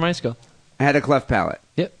good friend from high school. I had a cleft palate.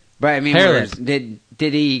 Yep. But I mean, hair lip.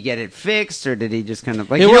 Did he get it fixed, or did he just kind of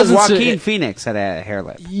like? Joaquin Phoenix had a hair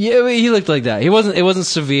lip. Yeah, he looked like that. It wasn't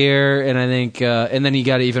severe, and I think, and then he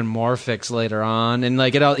got it even more fixed later on, and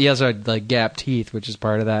like he also had like gap teeth, which is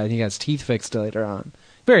part of that, and he got his teeth fixed later on.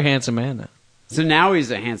 Very handsome man now. So now he's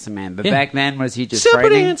a handsome man, but back then was he just still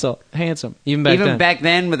pretty frightening? handsome, even back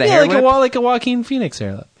then with a hair lip, like a Joaquin Phoenix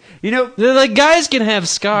hair lip. Like guys can have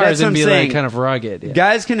scars and be like kind of rugged. Yeah.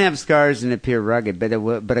 Guys can have scars and appear rugged,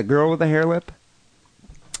 but a girl with a hair lip,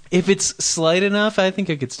 if it's slight enough, I think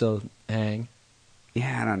it could still hang.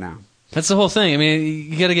 Yeah, I don't know. That's the whole thing. I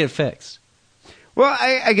mean, you got to get it fixed. Well,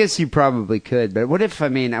 I guess you probably could, but what if?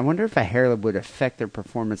 I wonder if a hair lip would affect their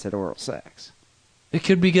performance at oral sex. It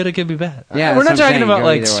could be good, it could be bad. Yeah, we're not talking about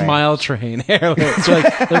like Smile Train hair lips.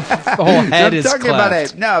 Like their whole head is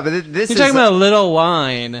cleft. No, but this You're talking about a little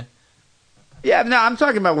line Yeah, no, I'm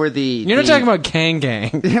talking about where the... You're not talking about Kang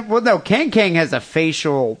Gang. Well, no, Kang Kang has a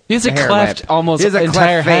facial He has a hair cleft, lip. almost He has a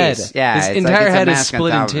entire cleft head. face. Yeah, His it's entire it's a head is mask on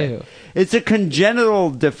split in top of it. two. It's a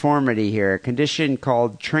congenital deformity here, a condition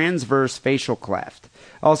called transverse facial cleft,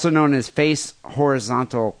 also known as face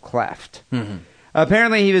horizontal cleft. Mm-hmm.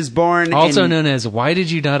 Apparently, he was born Also known as, why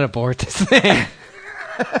did you not abort this thing?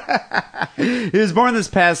 He was born this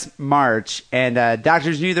past March, and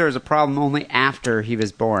doctors knew there was a problem only after he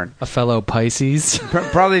was born. A fellow Pisces.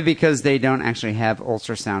 Probably because they don't actually have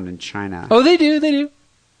ultrasound in China. Oh, they do.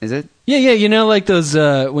 Is it? Yeah, you know, like those,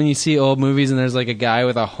 when you see old movies and there's like a guy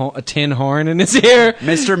with a tin horn in his ear.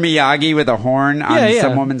 Mr. Miyagi with a horn on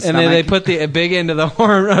some woman's and stomach. then they put the big end of the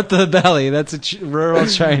horn up to the belly. That's a rural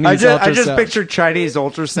Chinese ultrasound. I just picture Chinese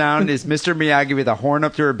ultrasound is Mr. Miyagi with a horn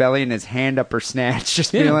up to her belly and his hand up her snatch,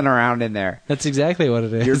 just feeling around in there. That's exactly what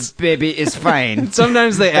it is. Your baby is fine.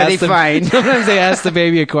 Sometimes they ask Sometimes they ask the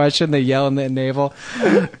baby a question. They yell in the navel,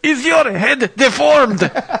 "Is your head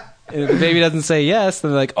deformed?" And if the baby doesn't say yes,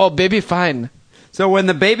 then they're like, "Oh, baby, fine." So when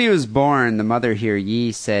the baby was born, the mother here,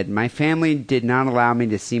 Yi, said, "My family did not allow me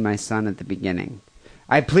to see my son at the beginning.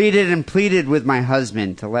 I pleaded and pleaded with my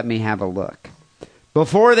husband to let me have a look.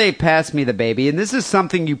 Before they passed me the baby," and this is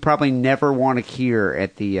something you probably never want to hear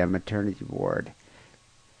at the maternity ward,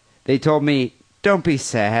 "they told me, 'Don't be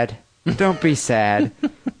sad. Don't be sad.'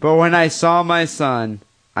 But when I saw my son,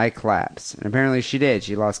 I collapsed." And apparently she did.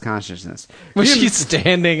 She lost consciousness. Was she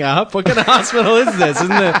standing up? What kind of hospital is this? Isn't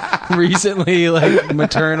the recently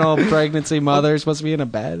maternal pregnancy mother supposed to be in a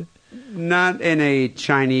bed? Not in a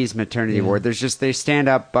Chinese maternity ward. There's just, they stand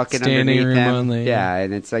up, bucket Standing underneath room them. only, Yeah,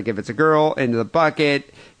 and it's like if it's a girl, into the bucket.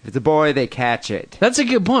 If it's a boy, they catch it. That's a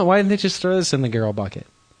good point. Why didn't they just throw this in the girl bucket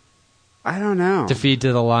I don't know. to feed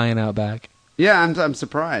to the lion out back? Yeah, I'm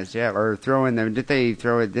surprised. Yeah, or throw in them. Did they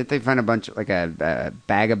throw it? Did they find a bunch like a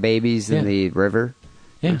bag of babies in the river?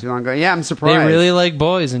 Yeah. Not too long ago. Yeah, I'm surprised. They really like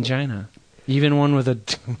boys in China, even one with a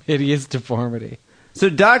hideous deformity. So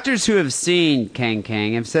doctors who have seen Kang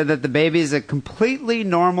Kang have said that the baby is a completely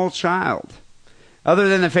normal child, other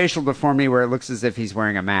than the facial deformity where it looks as if he's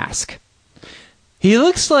wearing a mask. He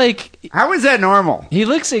looks like... How is that normal? He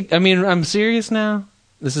looks like... I mean, I'm serious now.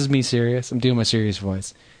 This is me serious. I'm doing my serious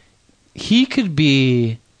voice. He could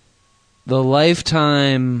be the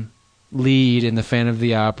lifetime lead in the Phantom of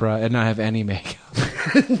the Opera and not have any makeup.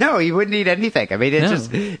 No, he wouldn't need anything. I mean,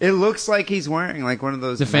 it looks like he's wearing like one of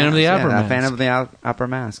those. The Phantom of the Opera mask. The Phantom of the Opera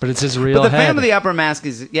mask. But it's his real But the head. Phantom of the Opera mask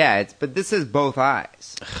is but this is both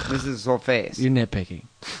eyes. This is his whole face. You're nitpicking.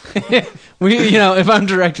 If I'm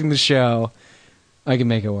directing the show, I can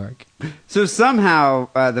make it work. So somehow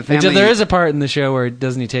the family. There is a part in the show where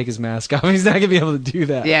doesn't he take his mask off? He's not going to be able to do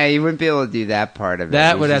that. Yeah, he wouldn't be able to do that part of it.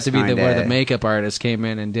 That He's would have just to be going where the makeup artist came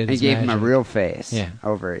in and did He his gave him a magic. real face. Yeah.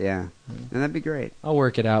 Over it. Yeah, and that'd be great. I'll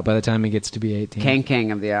work it out by the time he gets to be 18. Kang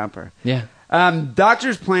Kang of the Opera. Yeah.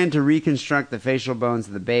 Doctors plan to reconstruct the facial bones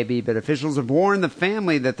of the baby, but officials have warned the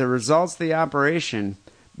family that the results of the operation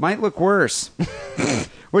might look worse.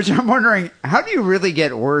 Which I'm wondering, how do you really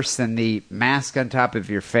get worse than the mask on top of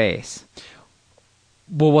your face?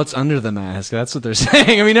 Well, what's under the mask? That's what they're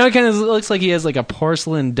saying. I mean, now it kind of looks like he has like a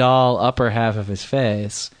porcelain doll upper half of his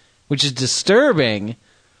face, which is disturbing.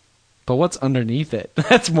 But what's underneath it?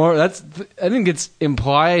 I think it's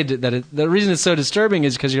implied that the reason it's so disturbing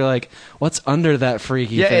is because you're like, what's under that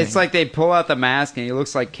freaky thing? It's like they pull out the mask and he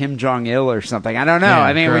looks like Kim Jong-il or something. I don't know. Yeah,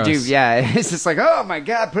 I mean, gross. it's just like, oh my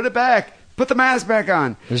God, put it back. Put the mask back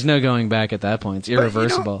on. There's no going back at that point. It's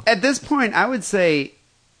irreversible. At this point, I would say,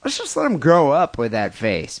 let's just let him grow up with that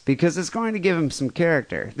face because it's going to give him some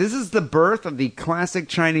character. This is the birth of the classic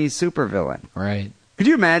Chinese supervillain. Right. Could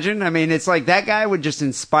you imagine? I mean, it's like that guy would just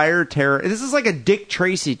inspire terror. This is like a Dick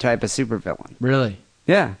Tracy type of supervillain. Really?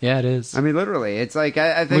 Yeah. Yeah, it is. I mean, literally. It's like,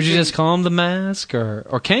 I think... Would you just call him the Mask?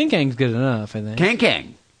 Or Kang Kang's good enough, I think. Kang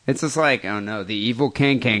Kang. It's just like, oh no, the evil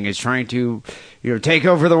Kang Kang is trying to, take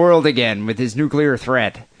over the world again with his nuclear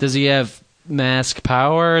threat. Does he have mask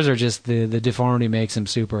powers, or just the deformity makes him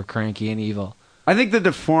super cranky and evil? I think the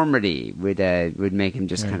deformity would make him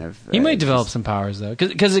just kind of... he might develop some powers, though,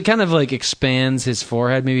 because it kind of like expands his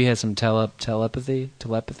forehead. Maybe he has some telepathy.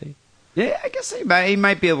 Yeah, I guess he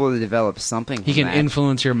might be able to develop something. He can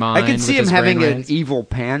influence your mind. I can see with him his having brain an waves. evil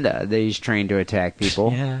panda that he's trained to attack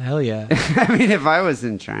people. Yeah, hell yeah. I mean, if I was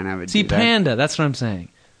in China, I would See, do that. panda, that's what I'm saying.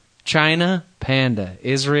 China, panda.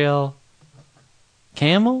 Israel,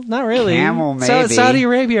 camel? Not really. Camel, maybe. Saudi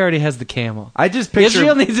Arabia already has the camel. I just picture...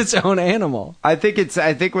 Israel needs its own animal. I think what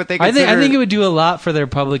they I consider... think it would do a lot for their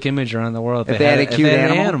public image around the world if they had a cute an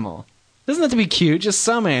animal. animal. Doesn't have to be cute, just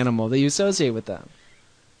some animal that you associate with them.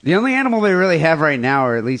 The only animal they really have right now,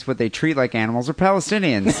 or at least what they treat like animals, are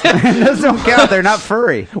Palestinians. Those don't count. They're not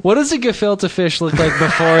furry. What does a gefilte fish look like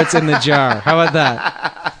before it's in the jar? How about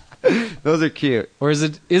that? Those are cute. Or is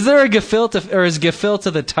there a gefilte, or is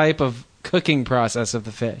gefilte the type of cooking process of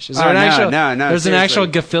the fish? Is there no. There's seriously. an actual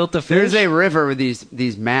gefilte fish. There's a river with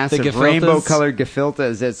these massive rainbow-colored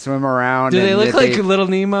gefiltas that swim around. Do they look like Little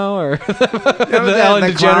Nemo or the Ellen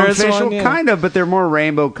DeGeneres one? Yeah. Kind of, but they're more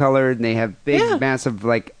rainbow-colored, and they have big, massive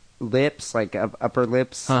like lips, like upper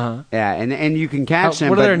lips. Uh-huh. Yeah, and you can catch them.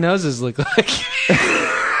 What do their noses look like?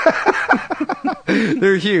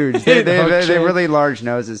 They're huge. They have really large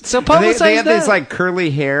noses. So publicize they have that. this like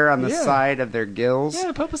curly hair on the side of their gills.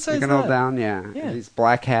 Yeah, publicize you can that. hold down. Yeah. These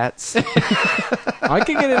black hats. I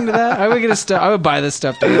could get into that. I would buy this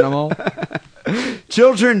stuffed animal.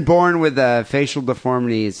 Children born with facial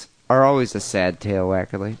deformities are always a sad tale,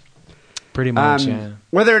 Wackerly. Pretty much, yeah.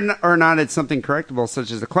 Whether or not it's something correctable,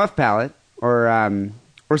 such as a cleft palate, or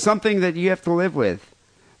something that you have to live with,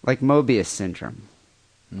 like Mobius syndrome.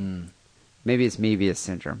 Maybe it's Mobius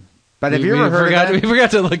syndrome. But have you ever heard of that? We forgot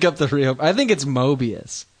to look up the real... I think it's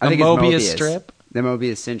Mobius. I think Mobius it's Mobius strip. The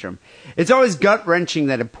Mobius syndrome. It's always gut-wrenching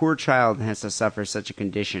that a poor child has to suffer such a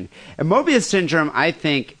condition. And Mobius syndrome, I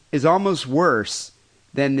think, is almost worse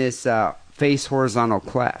than this face horizontal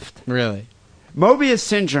cleft. Really? Mobius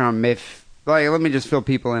syndrome, let me just fill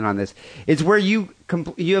people in on this. It's where you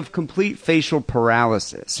have complete facial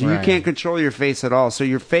paralysis. So right. You can't control your face at all. So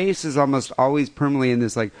your face is almost always permanently in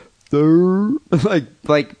this like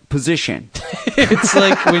position. It's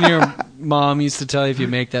like when your mom used to tell you if you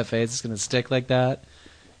make that face, it's going to stick like that.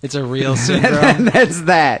 It's a real syndrome. That's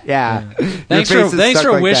that, yeah. Thanks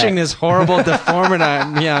for wishing this horrible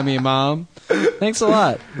deformity on me, Mom. Thanks a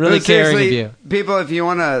lot. Really caring of you. People, if you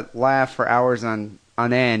want to laugh for hours on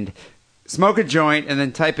end, smoke a joint and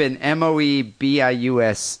then type in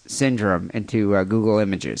Moebius syndrome into Google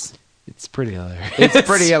Images. It's pretty hilarious. It's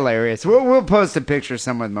pretty hilarious. We'll post a picture of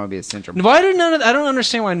someone with Mobius syndrome. Why do I don't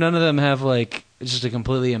understand why none of them have like just a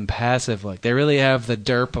completely impassive look. They really have the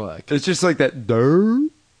derp look. It's just like that derp.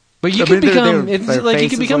 But you can become you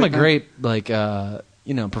can become a great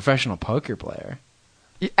professional poker player.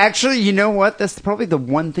 Actually, you know what? That's probably the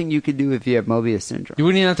one thing you could do if you have Mobius syndrome. You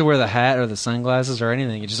wouldn't even have to wear the hat or the sunglasses or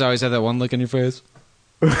anything. You just always have that one look on your face.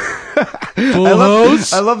 Full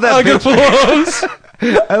house? I love that I got full house.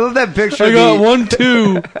 I love that picture. I got 1,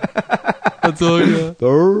 2. That's all I got.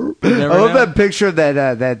 I love that picture of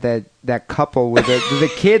that couple with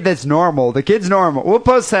the kid that's normal. The kid's normal. We'll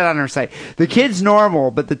post that on our site. The kid's normal,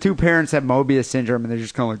 but the two parents have Mobius syndrome, and they're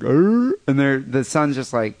just kind of like, and the son's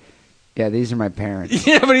just like, yeah, these are my parents.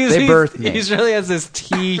 Yeah, but they birthed me. He really has this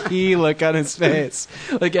tee-hee look on his face.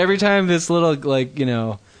 Like every time this little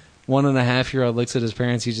 1.5-year-old looks at his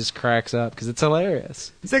parents, he just cracks up because it's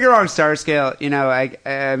hilarious. Sick and Wrong Star Scale,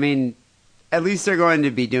 I mean, at least they're going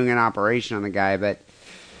to be doing an operation on the guy, but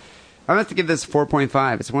I'm going to have to give this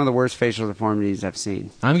 4.5. It's one of the worst facial deformities I've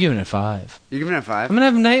seen. I'm giving it 5. You're giving it a 5? I'm going to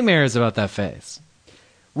have nightmares about that face.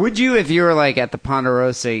 Would you, if you were like at the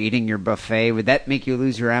Ponderosa eating your buffet, would that make you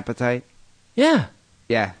lose your appetite? Yeah.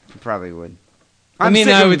 Yeah, you probably would.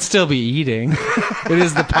 I would still be eating. It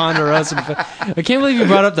is the Ponderosa buffet. I can't believe you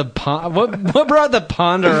brought up the what brought the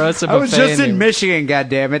Ponderosa buffet? I was just in Michigan,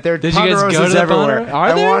 goddammit. There are Did you guys go to the everywhere.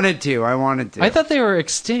 Are there? I wanted to. I thought they were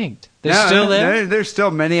extinct. They're still there? There's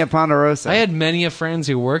still many a Ponderosa. I had many friends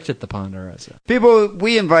who worked at the Ponderosa. People,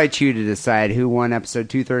 we invite you to decide who won episode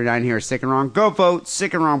 239 here at Sick and Wrong. Go vote,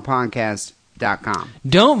 sickandwrongpodcast.com.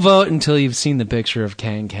 Don't vote until you've seen the picture of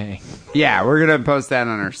Kang Kang. Yeah, we're going to post that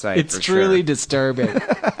on our site. It's truly disturbing.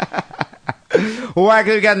 Well,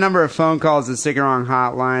 actually, we've got a number of phone calls to Sick and Wrong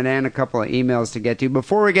Hotline and a couple of emails to get to.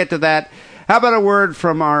 Before we get to that, how about a word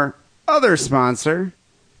from our other sponsor,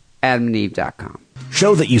 AdamandEve.com.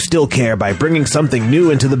 Show that you still care by bringing something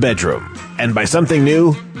new into the bedroom. And by something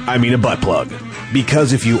new, I mean a butt plug.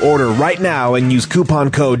 Because if you order right now and use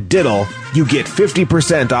coupon code DIDDLE, you get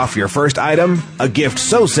 50% off your first item, a gift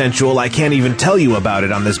so sensual I can't even tell you about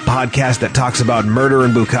it on this podcast that talks about murder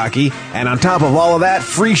and bukkake, and on top of all of that,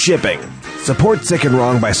 free shipping. Support Sick and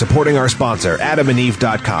Wrong by supporting our sponsor,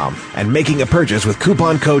 AdamandEve.com, and making a purchase with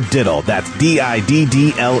coupon code DIDDLE. That's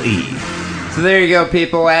DIDDLE. So there you go,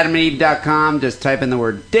 people. AdamandEve.com. Just type in the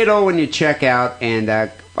word diddle when you check out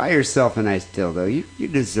and buy yourself a nice dildo. You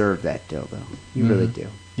deserve that dildo. You really do.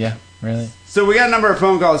 Yeah, really. So we got a number of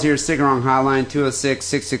phone calls here. Sick and Wrong Hotline,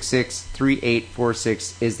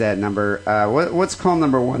 206-666-3846 is that number. What's call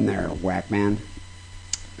number 1 there, Whackman?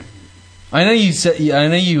 I know you said. I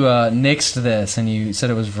know you nixed this and you said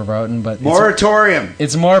it was verboten, but moratorium.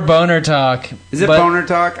 It's more boner talk. Is it boner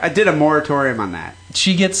talk? I did a moratorium on that.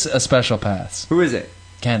 She gets a special pass. Who is it?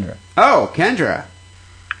 Kendra. Oh, Kendra.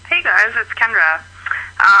 Hey guys, it's Kendra.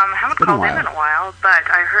 Haven't called in a while, but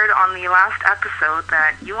I heard on the last episode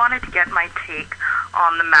that you wanted to get my take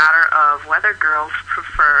on the matter of whether girls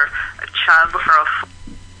prefer a chub or a...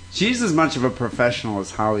 She's as much of a professional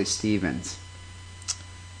as Holly Stevens.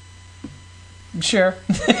 Sure.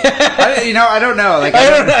 I don't know. Like,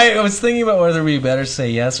 I was thinking about whether we better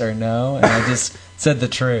say yes or no, and I just said the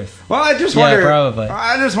truth. Well, I just wonder. Probably.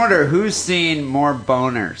 I just wonder who's seen more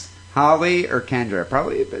boners, Holly or Kendra.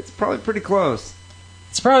 It's probably pretty close.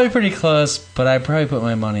 It's probably pretty close, but I'd probably put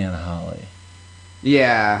my money on Holly.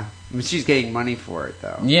 Yeah, I mean, she's getting money for it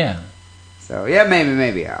though. Yeah. So yeah,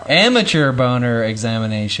 maybe Holly. Amateur boner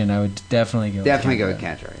examination, I would definitely go. Go with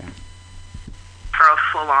Kendra. Yeah. For a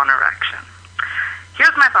full-on erection.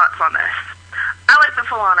 Here's my thoughts on this. I like the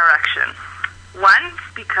full-on erection. One,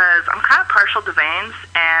 because I'm kind of partial to veins,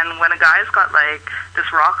 and when a guy's got like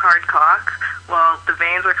this rock-hard cock, well, the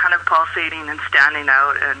veins are kind of pulsating and standing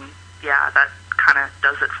out, and yeah, that kind of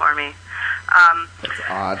does it for me. That's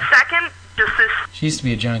odd. Second, just this... She used to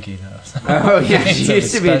be a junkie, though. So Oh, yeah, she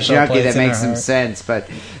used to be a junkie. That makes some sense, but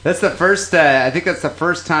that's the first, I think that's the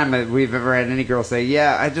first time that we've ever had any girl say,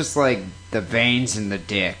 yeah, I just like the veins in the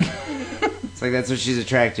dick. It's like that's what she's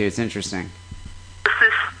attracted to. It's interesting.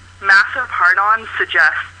 This massive hard-on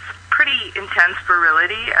suggests pretty intense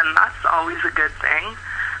virility, and that's always a good thing.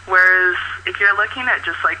 Whereas if you're looking at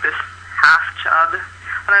just like this half chub,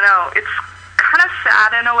 I don't know, it's kind of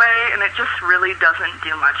sad in a way, and it just really doesn't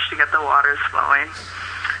do much to get the waters flowing.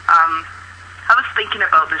 I was thinking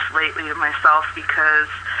about this lately to myself because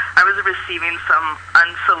I was receiving some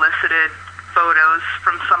unsolicited photos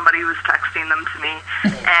from somebody who was texting them to me,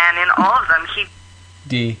 and in all of them,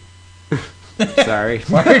 D. Sorry.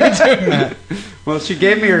 Why are you doing that? Well, she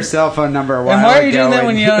gave me her cell phone number a while ago. And why are you doing that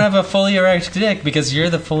when you don't have a fully erect dick? Because you're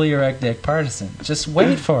the fully erect dick partisan. Just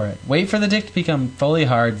wait for it. Wait for the dick to become fully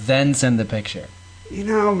hard, then send the picture.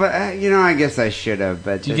 I guess I should have.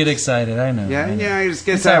 But you get excited, I know. Yeah, I know. I just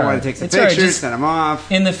guess I want to take some pictures, send them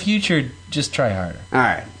off. In the future, just try harder. All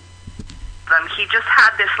right. Then he just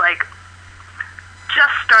had this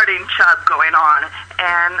just starting chub going on,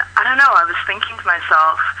 and I don't know, I was thinking to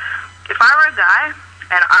myself, if I were a guy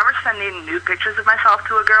and I were sending nude pictures of myself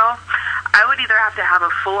to a girl, I would either have to have a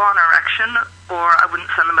full-on erection or I wouldn't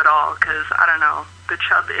send them at all, because I don't know, the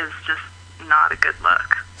chub is just not a good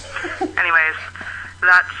look. Anyways,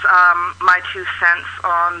 that's my 2 cents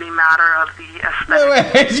on the matter of the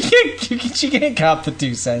aesthetic. You can't cop the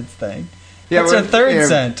 2 cents thing. Yeah, that's a third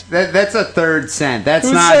cent. That's a third cent.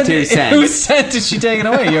 That's not 2 cents. Whose cent is she taking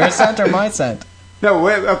away? Your cent or my cent? No,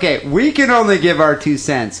 okay. We can only give our 2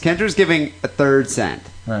 cents. Kendra's giving a third cent.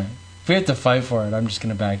 Right. If we have to fight for it, I'm just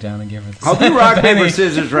going to back down and give her the I'll cent. do rock, paper,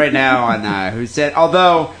 scissors right now on who said.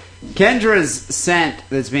 Although Kendra's cent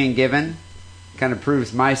that's being given kind of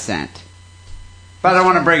proves my cent. But I don't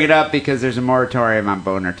want to bring it up because there's a moratorium on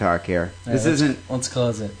boner talk here. Right, let's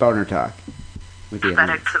close it. Boner talk. With the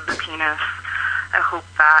aesthetics of the penis. I hope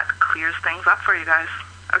that clears things up for you guys.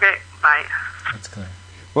 Okay, bye. That's clear.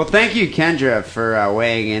 Well, thank you, Kendra, for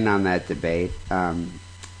weighing in on that debate.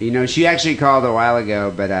 She actually called a while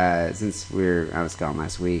ago, but since I was gone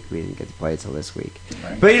last week, we didn't get to play it till this week.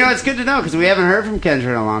 Right. But it's good to know because we haven't heard from Kendra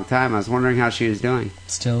in a long time. I was wondering how she was doing.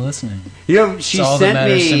 Still listening.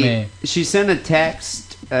 She sent a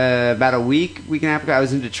text about a week and a half ago. I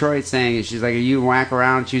was in Detroit saying, she's like, "Are you whack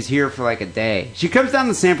around?" She was here for like a day. She comes down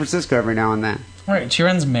to San Francisco every now and then. Right, she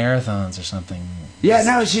runs marathons or something. Yeah,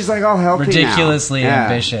 no, she's like all healthy ridiculously now.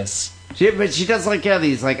 ambitious. But she does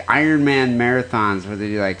these Ironman marathons where they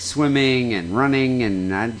do swimming and running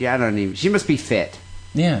and I don't even. She must be fit.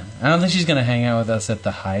 Yeah, I don't think she's gonna hang out with us at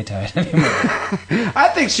the high tide anymore.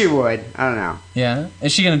 I think she would. I don't know. Yeah,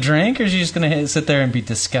 is she gonna drink or is she just gonna sit there and be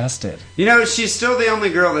disgusted? She's still the only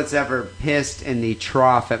girl that's ever pissed in the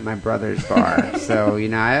trough at my brother's bar. So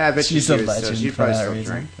I bet she's a legend. So she'd probably still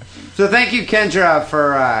drink. So thank you, Kendra,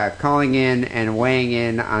 for calling in and weighing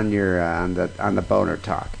in on your on the boner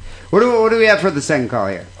talk. What do we have for the second call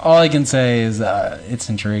here? All I can say is it's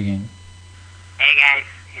intriguing. Hey guys,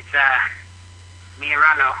 it's me,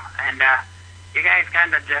 Rollo, and you guys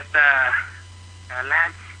kind of just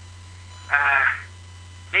Lance.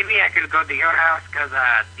 Maybe I could go to your house because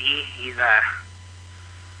he's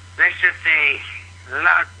let's just say a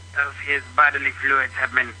lot of his bodily fluids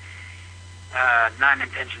have been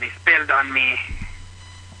non-intentionally spilled on me.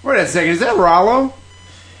 Wait a second, is that Rollo?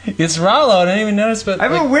 It's Rollo. I didn't even notice, but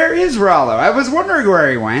where is Rollo? I was wondering where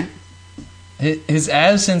he went. His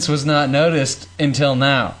absence was not noticed until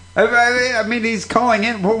now. I mean, he's calling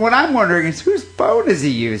in. What I'm wondering is whose phone is he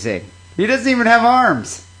using? He doesn't even have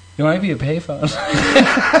arms. It might be a payphone.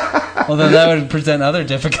 Although that would present other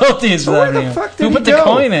difficulties. Where the fuck did Who he put go? the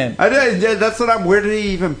coin in? That's what I'm. Where did he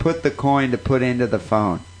even put the coin to put into the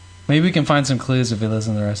phone? Maybe we can find some clues if we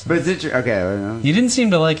listen to the rest of it. But it's okay. You didn't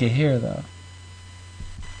seem to like it here, though.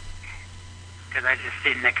 Because I just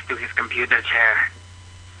sit next to his computer chair.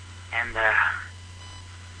 And, well,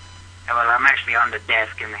 I'm actually on the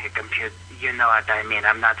desk in his computer. You know what I mean.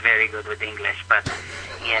 I'm not very good with English, but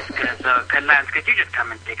yes, because, Lance, could you just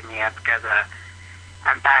come and pick me up? Because,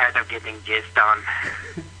 I'm tired of getting jizzed on.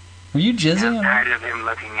 Were you jizzing? I'm tired of him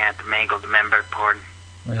looking at mangled member porn.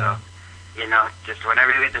 Yeah. So, just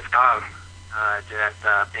whenever you get this call, just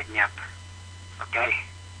pick me up. Okay?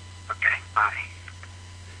 Okay, bye.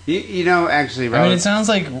 Actually, Rollo, I mean, it sounds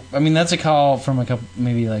like... I mean, that's a call from a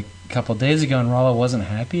couple days ago, and Rollo wasn't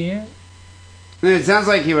happy here? It sounds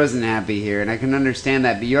like he wasn't happy here, and I can understand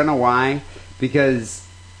that, but you don't know why? Because...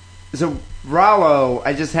 So, Rollo,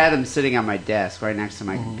 I just had him sitting on my desk right next to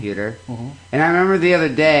my computer. Mm-hmm. And I remember the other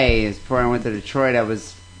day, before I went to Detroit, I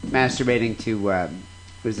was masturbating to...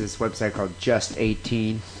 there's this website called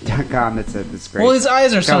just18.com. It's great. Well, his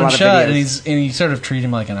eyes are sewn shut, and you sort of treat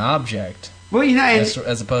him like an object. Well,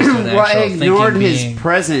 as opposed to an actual I ignored thinking his being.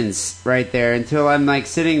 presence right there until I'm like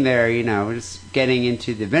sitting there, just getting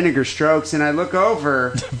into the vinegar strokes, and I look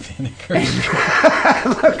over.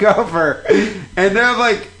 I look over, and they're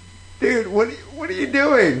like, "Dude, what are you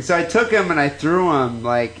doing?" So I took him and I threw him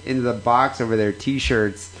like into the box over their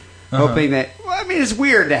t-shirts. Hoping that, it's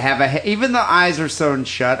weird to have even the eyes are sewn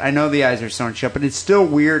shut. I know the eyes are sewn shut, but it's still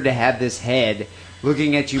weird to have this head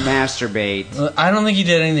looking at you masturbate. I don't think you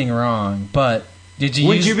did anything wrong, but would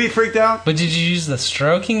you be freaked out? But did you use the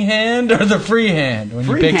stroking hand or the free hand when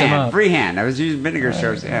you picked him up? Free hand. I was using vinegar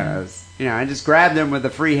strokes. Yeah, I just grabbed him with a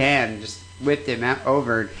free hand and just whipped him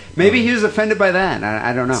over. Maybe he was offended by that.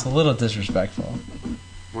 I don't know. It's a little disrespectful.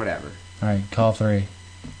 Whatever. All right, call 3.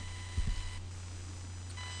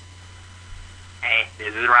 Hey,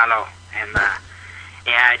 this is Rollo, and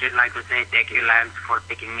I'd just like to say thank you, Lance, for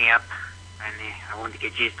picking me up, and I won't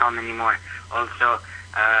get jizzed on anymore. Also,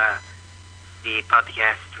 the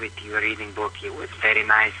podcast with your reading book, it was very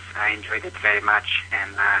nice. I enjoyed it very much,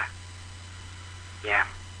 and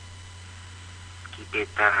keep it.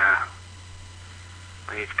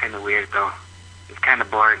 It's kind of weird though. It's kind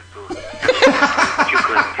of boring too. Too good to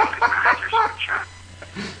take my eyes or some shot.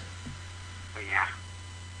 But yeah,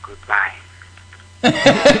 goodbye.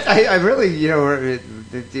 I really,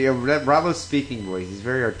 Rollo's speaking voice, he's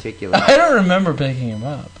very articulate. I don't remember picking him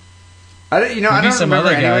up. I don't remember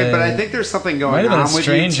anyway, but I think there's something going on with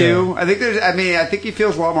you too. I think he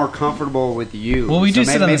feels a lot more comfortable with you. Well, we do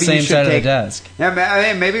sit on the same side of the desk.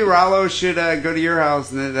 Yeah, maybe Rollo should go to your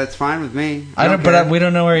house, and that's fine with me. But we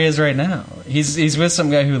don't know where he is right now. He's with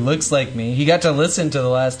some guy who looks like me. He got to listen to the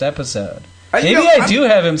last episode. Maybe I do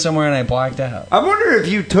have him somewhere and I blacked out. I wonder if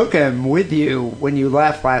you took him with you when you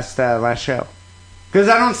left last show. Because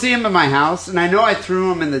I don't see him in my house, and I know I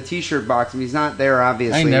threw him in the t-shirt box, and he's not there,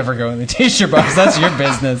 obviously. I never go in the t-shirt box. That's your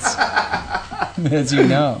business. As you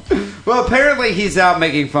know. Well, apparently he's out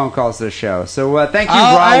making phone calls to the show. So thank you,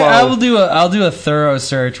 Rollo. I'll do a thorough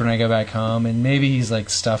search when I go back home, and maybe he's like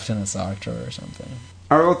stuffed in a sock drawer or something.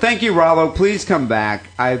 All right, well, thank you, Rollo. Please come back.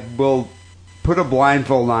 I will put a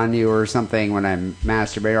blindfold on you or something when I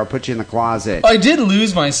masturbate, or I'll put you in the closet. I did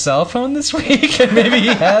lose my cell phone this week, and maybe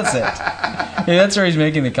he has it. Maybe that's where he's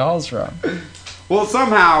making the calls from. Well,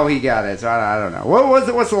 somehow he got it, so I don't know.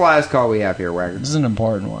 What's the last call we have here, Wagner? This is an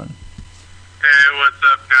important one. Hey, what's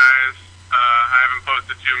up, guys? I haven't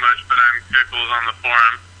posted too much, but I'm Pickles on the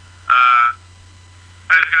forum. I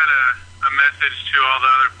just got a message to all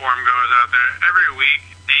the other forum goers out there. Every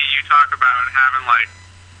week, you talk about having like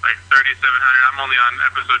 3,700. I'm only on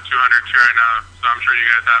episode 202 right now, so I'm sure you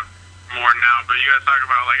guys have more now. But you guys talk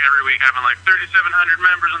about like every week having like 3,700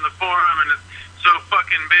 members on the forum, and it's so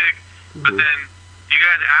fucking big. But then you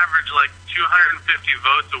guys average like 250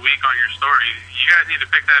 votes a week on your stories. You guys need to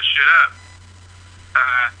pick that shit up.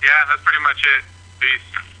 Yeah, that's pretty much it. Peace.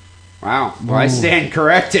 Wow. Well, I stand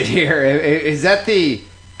corrected here. Is that the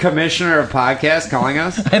commissioner of podcasts calling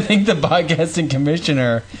us? I think the podcasting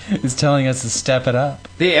commissioner is telling us to step it up.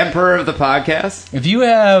 The emperor of the podcast? If you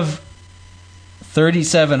have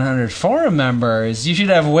 3,700 forum members, you should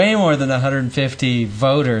have way more than 150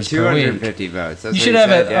 voters per week. 250 votes. That's you should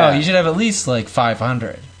have you should have at least like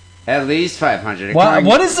 500. At least 500.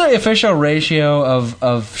 What is the official ratio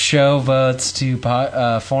of show votes to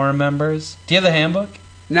forum members? Do you have the handbook?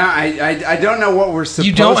 No, I don't know what we're supposed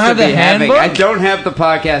You don't have to be the having. handbook? I don't have the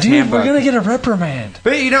podcast Dude, handbook. we're going to get a reprimand.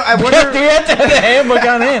 But, I We wonder... have to have the handbook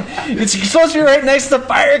on hand. It's supposed to be right next to the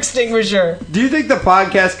fire extinguisher. Do you think the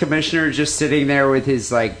podcast commissioner is just sitting there with his,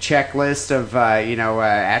 checklist of,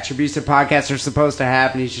 attributes that podcasts are supposed to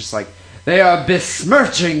have, and he's just like, they are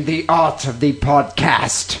besmirching the art of the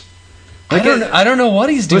podcast. I don't know what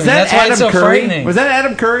he's doing. Was that That's why Adam it's so Curry? frightening. Was that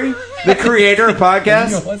Adam Curry, the creator of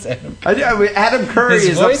podcasts? What's Adam? Adam Curry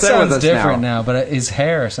His is voice upset sounds with us different now. now, but his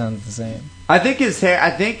hair sounds the same. I think he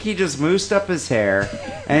just moosed up his hair,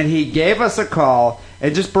 and he gave us a call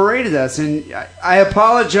and just berated us. And I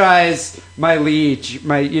apologize, my liege.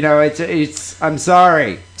 I'm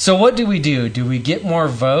sorry. So what do we do? Do we get more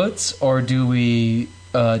votes, or do we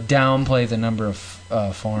downplay the number of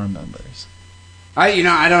forum members? I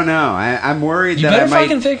don't know. I'm worried You that better I might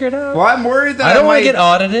fucking figure it out. Well, I'm worried that I don't want to get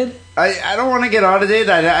audited. I don't want to get audited.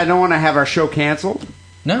 I don't want to have our show canceled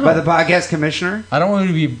No. by the podcast commissioner. I don't want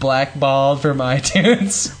to be blackballed from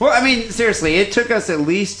iTunes. Well, I mean, seriously, it took us at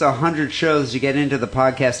least 100 shows to get into the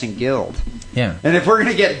podcasting guild. Yeah. And if we're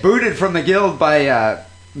going to get booted from the guild by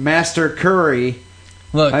Master Curry...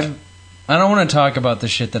 Look, I don't want to talk about the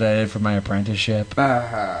shit that I did for my apprenticeship.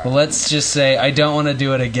 But let's just say I don't want to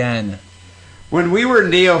do it again. When we were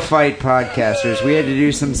neophyte podcasters, we had to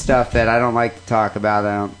do some stuff that I don't like to talk about.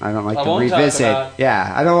 I don't like to revisit. Yeah,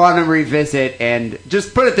 I don't want to revisit. And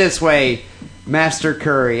just put it this way, Master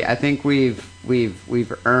Curry, I think we've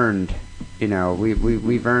earned,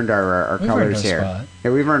 we've earned our colors here. Spot.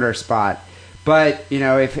 Yeah, we've earned our spot. But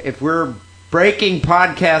if we're breaking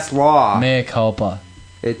podcast law, Mea culpa.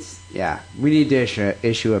 we need to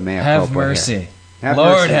issue a mea culpa. Have mercy. Have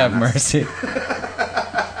Lord mercy have on us. mercy.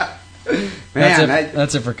 Man,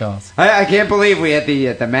 that's it for calls. I can't believe we had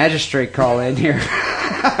the magistrate call in here.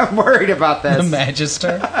 I'm worried about this. The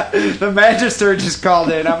magister? The magister just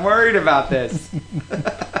called in. I'm worried about this.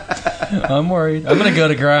 I'm worried. I'm going to go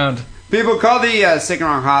to ground. People, call the Sick and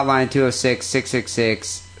Wrong hotline,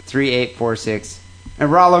 206-666-3846.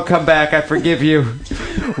 And Rollo, come back. I forgive you.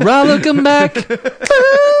 Rollo, come back. You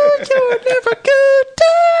were never good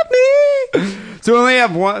to me. So we only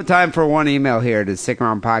have time for one email here to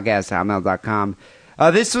sickandwrongpodcast@hotmail.com.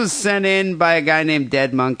 This was sent in by a guy named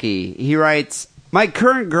Dead Monkey. He writes, my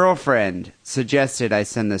current girlfriend suggested I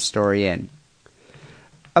send this story in.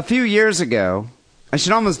 A few years ago, I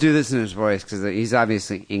should almost do this in his voice because he's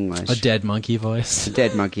obviously English. A dead monkey voice. A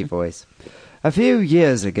dead monkey voice. A few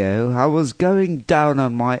years ago, I was going down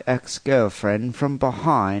on my ex-girlfriend from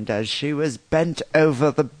behind as she was bent over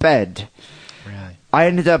the bed. Really? I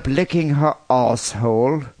ended up licking her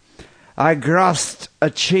arsehole. I grasped a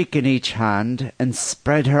cheek in each hand and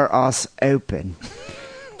spread her arse open.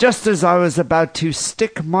 Just as I was about to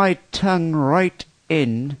stick my tongue right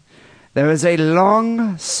in, there was a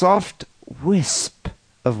long, soft wisp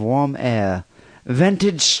of warm air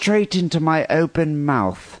vented straight into my open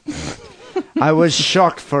mouth. I was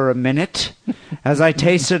shocked for a minute as I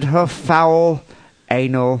tasted her foul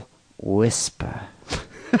anal whisper.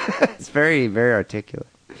 It's very, very articulate.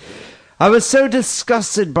 I was so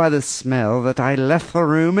disgusted by the smell that I left the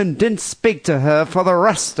room and didn't speak to her for the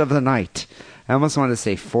rest of the night. I almost wanted to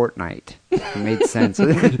say fortnight. It made sense.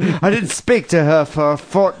 I didn't speak to her for a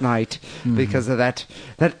fortnight because of that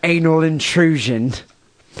anal intrusion.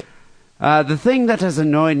 The thing that has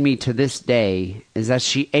annoyed me to this day is that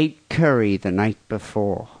she ate curry the night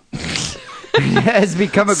before. It has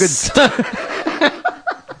become a good...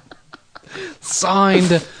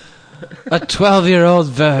 Signed, a 12-year-old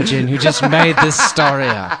virgin who just made this story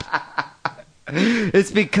up.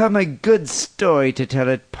 It's become a good story to tell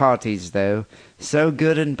at parties, though. So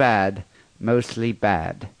good and bad. Mostly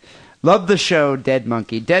bad. Love the show, Dead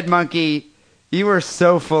Monkey. Dead Monkey, you are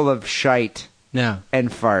so full of shite No.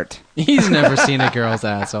 and fart. He's never seen a girl's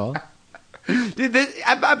asshole. Dude,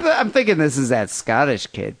 I'm thinking this is that Scottish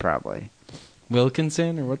kid, probably.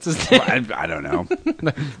 Wilkinson, or what's his name? I don't know.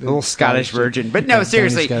 A little Scottish virgin. But no,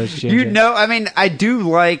 seriously, Scottish I mean, I do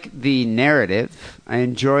like the narrative. I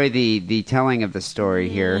enjoy the telling of the story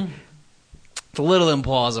here. It's a little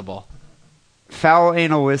implausible. Foul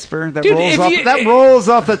anal whisper that Dude, rolls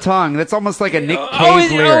off the tongue. That's almost like a Nick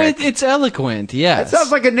Cave lyric. It's eloquent, yes. That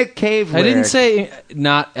sounds like a Nick Cave lyric. I didn't say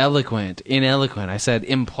not eloquent, ineloquent. I said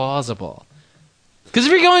implausible. Because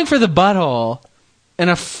if you're going for the butthole and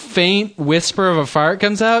a faint whisper of a fart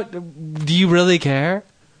comes out, do you really care?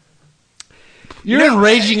 You're in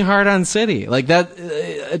Raging Hard on City. Like that.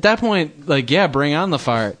 At that point, like, yeah, bring on the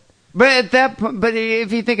fart. But at that point, but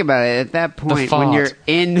if you think about it, at that point, when you're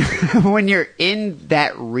in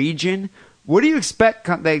that region, what do you expect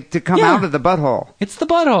to come out of the butthole? It's the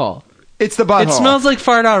butthole. It's the butthole. It smells like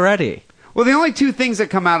fart already. Well, the only two things that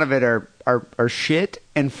come out of it are shit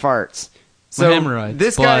and farts. So hemorrhoids.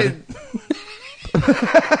 This blood.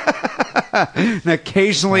 guy, and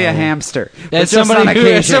occasionally a hamster. As somebody who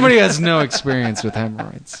has no experience with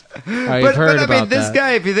hemorrhoids. I've heard about this that.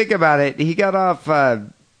 guy, if you think about it, he got off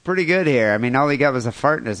pretty good here. I mean, all he got was a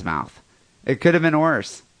fart in his mouth. It could have been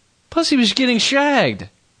worse. Plus, he was getting shagged.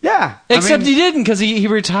 Yeah. Except he didn't, because he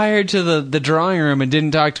retired to the drawing room and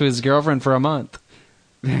didn't talk to his girlfriend for a month.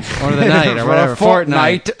 Or the night, or whatever.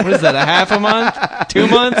 Fortnight. What is that, a half a month? 2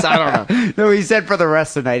 months? I don't know. No, he said for the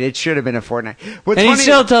rest of the night. It should have been a fortnight. He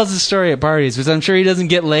still tells the story at parties, because I'm sure he doesn't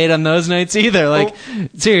get laid on those nights either. Like,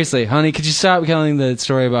 seriously, honey, could you stop telling the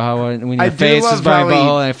story about how when your face was by my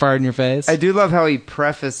butthole and I farted in your face? I do love how he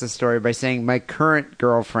prefaced the story by saying, my current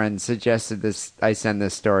girlfriend suggested I send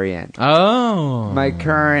this story in. Oh. My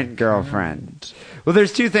current girlfriend. Well,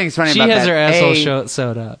 there's two things funny about that. She has her asshole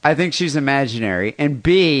sewed up. I think she's imaginary. And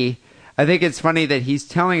B, I think it's funny that he's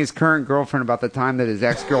telling his current girlfriend about the time that his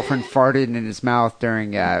ex-girlfriend farted in his mouth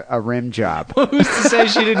during a rim job. Who's to say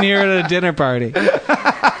she didn't hear it at a dinner party?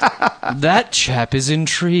 That chap is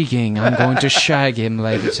intriguing. I'm going to shag him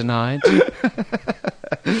later tonight.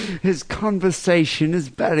 His conversation is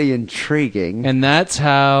very intriguing. And that's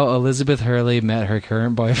how Elizabeth Hurley met her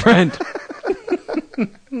current boyfriend.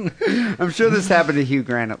 I'm sure this happened to Hugh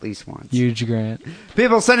Grant at least once. Huge Grant.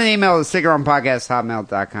 People, send an email to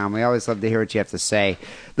sickandwrongpodcast@hotmail.com. We always love to hear what you have to say.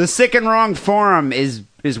 The Sick and Wrong Forum is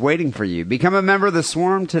waiting for you. Become a member of the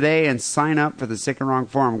Swarm today and sign up for the Sick and Wrong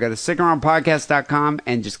Forum. Go to sickandwrongpodcast.com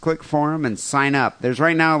and just click Forum and sign up. There's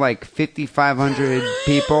right now like 5,500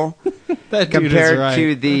 people compared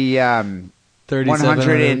to the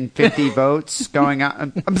 150 votes going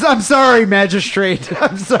on. I'm sorry, Magistrate.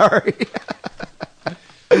 I'm sorry.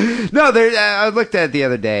 No, I looked at it the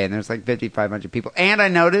other day, and there's like 5,500 people. And I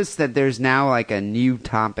noticed that there's now like a new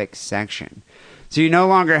topic section. So you no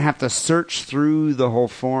longer have to search through the whole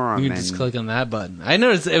forum. You can just click on that button. I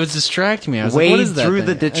noticed it was distracting me. I was like, like, what is that through thing?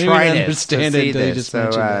 the detritus I didn't understand to it see until you this. just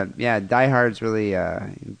mentioned it. Yeah, Die Hard's really...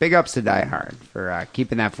 big ups to Die Hard for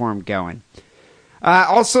keeping that forum going.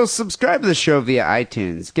 Also, subscribe to the show via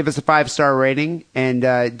iTunes. Give us a 5-star rating,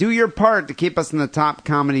 and do your part to keep us in the top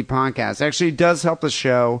comedy podcast. Actually, it does help the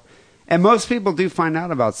show, and most people do find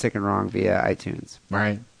out about Sick and Wrong via iTunes.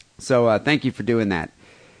 Right. So thank you for doing that.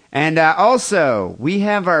 And also, we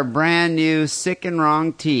have our brand new Sick and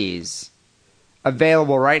Wrong tees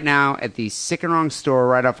available right now at the Sick and Wrong store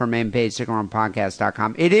right off our main page,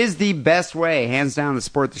 sickandwrongpodcast.com. It is the best way, hands down, to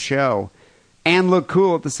support the show and look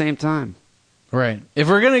cool at the same time. Right. If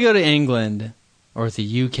we're going to go to England or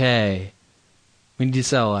the UK, we need to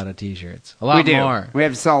sell a lot of T-shirts. A lot more. We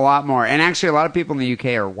have to sell a lot more. And actually, a lot of people in the UK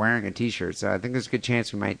are wearing a T-shirt, so I think there's a good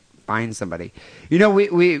chance we might find somebody. You know,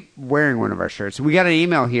 we wearing one of our shirts. We got an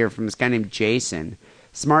email here from this guy named Jason,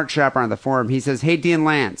 smart shopper on the forum. He says, "Hey, Dean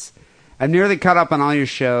Lance, I've nearly caught up on all your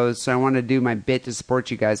shows, so I want to do my bit to support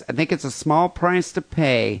you guys. I think it's a small price to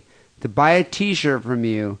pay to buy a T-shirt from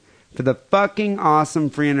you for the fucking awesome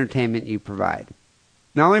free entertainment you provide.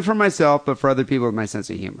 Not only for myself, but for other people with my sense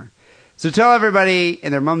of humor. So tell everybody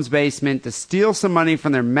in their mom's basement to steal some money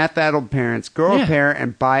from their meth-addled parents, grow a pair,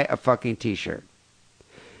 and buy a fucking T-shirt."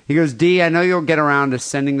 He goes, "D, I know you'll get around to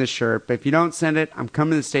sending the shirt, but if you don't send it, I'm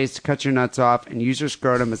coming to the States to cut your nuts off and use your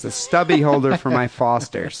scrotum as a stubby holder for my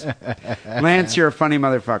Fosters. Lance, you're a funny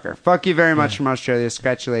motherfucker. Fuck you very much from Australia.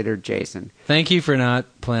 Scratch you later, Jason." Thank you for not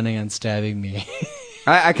planning on stabbing me.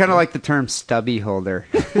 I kind of like the term stubby holder.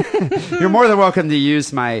 You're more than welcome to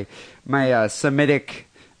use my Semitic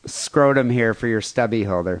scrotum here for your stubby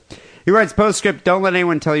holder. He writes, "Postscript, don't let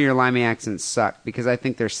anyone tell you your limey accents suck, because I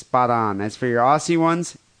think they're spot on. As for your Aussie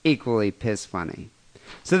ones, equally piss funny."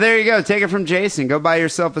 So there you go. Take it from Jason. Go buy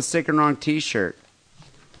yourself a Sick and Wrong T-shirt.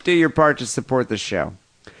 Do your part to support the show.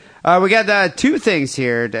 We got two things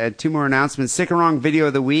here, two more announcements. Sick and Wrong Video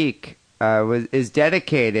of the Week is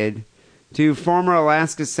dedicated to former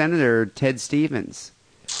Alaska Senator Ted Stevens.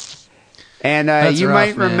 And you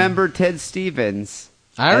might remember Ted Stevens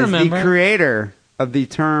as the creator of the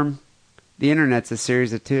term, "The Internet's a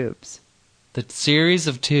series of tubes." The series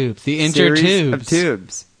of tubes. The intertubes. Series of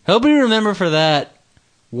tubes. He'll be remembered for that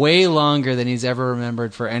way longer than he's ever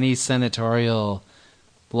remembered for any senatorial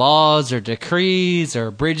laws or decrees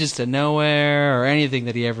or bridges to nowhere or anything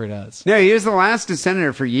that he ever does. No, he was the Alaska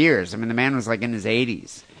Senator for years. I mean, the man was like in his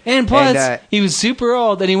 80s. And plus, he was super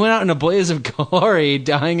old, and he went out in a blaze of glory,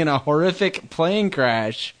 dying in a horrific plane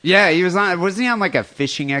crash. Yeah, wasn't he on like a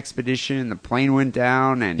fishing expedition? The plane went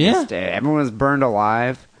down, and everyone was burned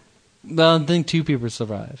alive. Well, I think two people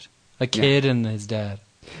survived. A kid and his dad.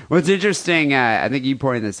 What's interesting, I think you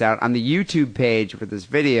pointed this out, on the YouTube page where this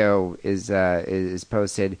video is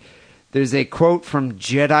posted, there's a quote from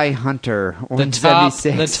Jedi Hunter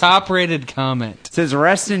 176. The top-rated comment. It says,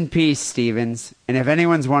 "Rest in peace, Stevens. And if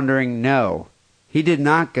anyone's wondering, no, he did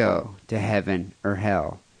not go to heaven or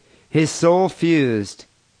hell. His soul fused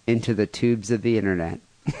into the tubes of the internet."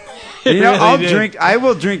 You know, I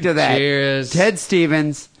will drink to that. Cheers. Ted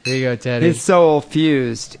Stevens. Here you go, Teddy. His soul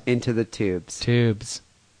fused into the tubes.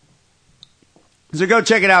 So go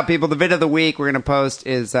check it out, people. The vid of the week we're going to post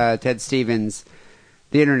is Ted Stevens.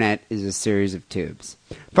 The internet is a series of tubes.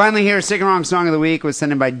 Finally, here, Sick and Wrong Song of the Week was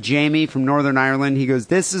sent in by Jamie from Northern Ireland. He goes,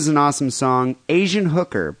 "This is an awesome song, Asian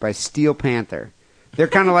Hooker by Steel Panther." They're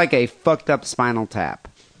kind of like a fucked up Spinal Tap.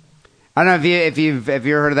 I don't know if you've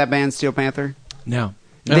heard of that band, Steel Panther? No.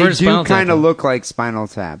 They do kind of look like Spinal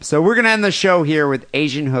Tap. So we're going to end the show here with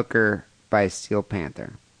Asian Hooker by Steel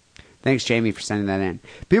Panther. Thanks, Jamie, for sending that in.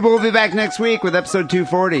 People will be back next week with episode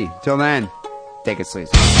 240. Till then, take it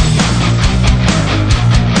sleazy.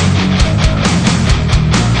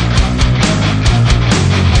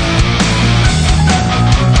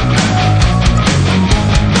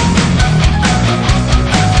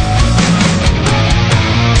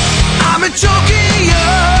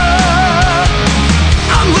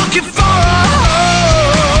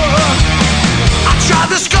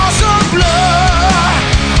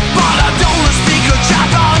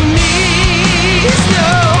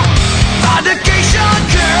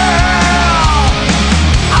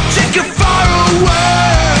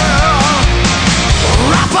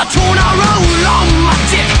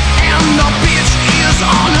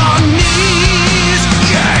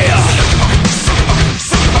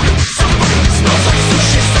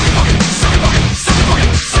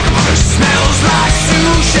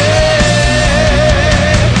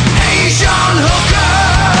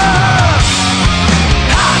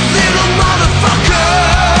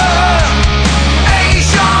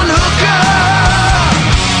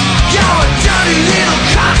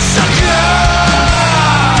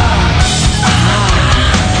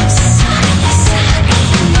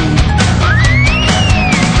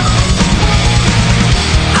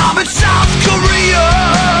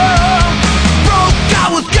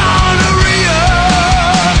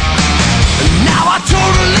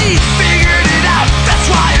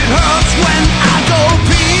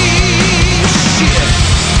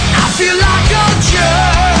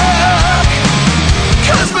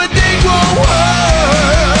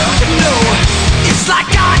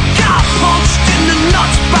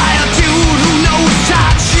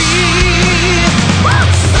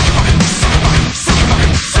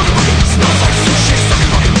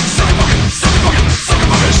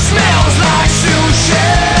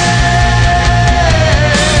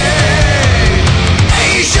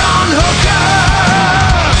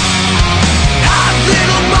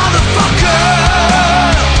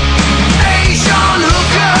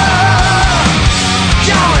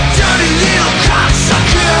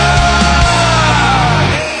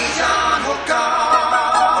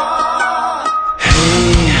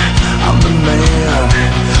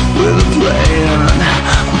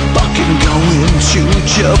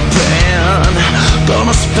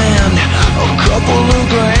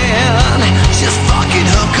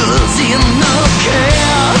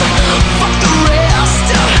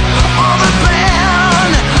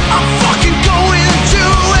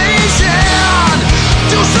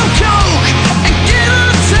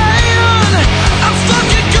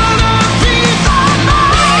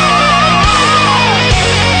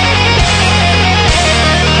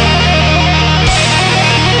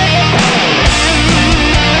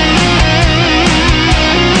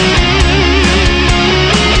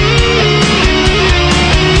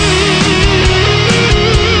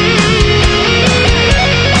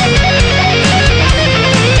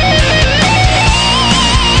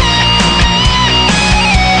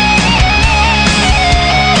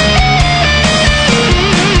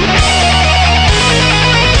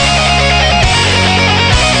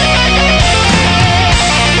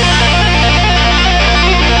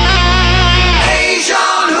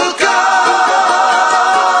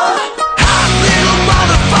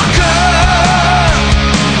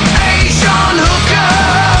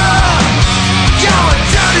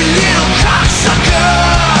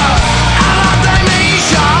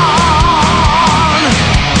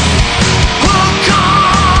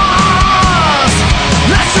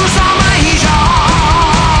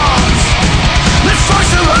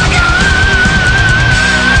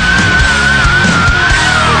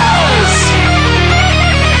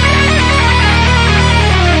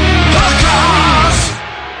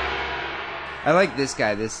 This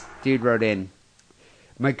guy, this dude wrote in,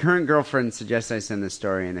 My current girlfriend suggests I send this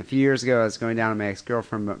story, and a few years ago I was going down on my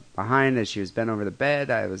ex-girlfriend behind as she was bent over the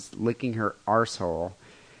bed. I was licking her arsehole.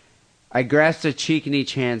 I grasped a cheek in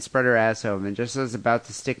each hand, spread her ass open, and just as I was about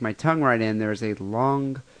to stick my tongue right in, there was a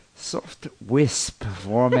long, soft wisp of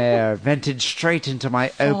warm air vented straight into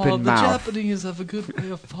my open mouth. The Japanese have a good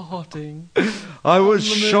way of farting. I was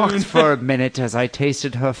shocked for a minute as I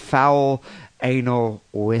tasted her foul anal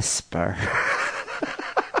whisper.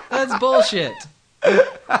 That's bullshit.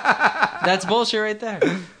 That's bullshit right there.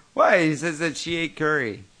 Why? He says that she ate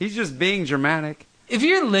curry. He's just being dramatic. If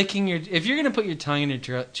you're gonna put your tongue in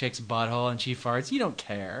your chick's butthole and she farts, you don't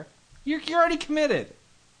care. You're already committed.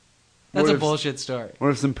 That's a bullshit story. What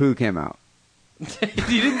if some poo came out? You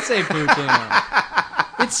didn't say poo came out.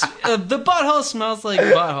 It's the butthole smells like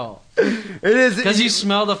butthole. It is because you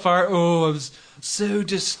smell the fart. Oh, I was so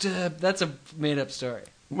disturbed. That's a made up story.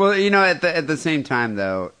 Well, at the same time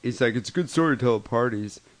though, he's like, it's a good story to tell at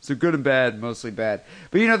parties. So good and bad, mostly bad.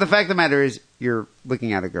 But the fact of the matter is, you're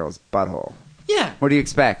looking at a girl's butthole. Yeah. What do you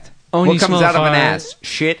expect? Oh, what comes out of an ass?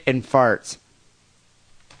 Shit and farts.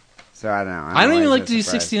 So I don't know. I don't even like to do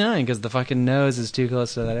 69 because the fucking nose is too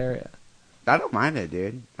close to that area. I don't mind it,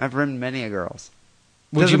 dude. I've rimmed many a girl's.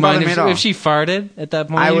 Would you mind if she farted at that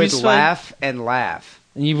point? I would laugh and laugh.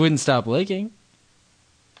 And you wouldn't stop licking?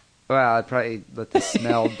 Well, I'd probably let the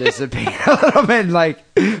smell dissipate a little bit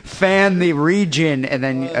and, fan the region and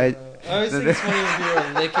then... I always think it's funny when people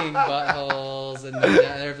are licking buttholes and they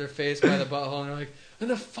have their face by the butthole and they're like, and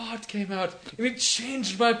a fart came out and it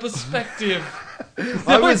changed my perspective.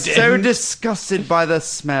 I was so disgusted by the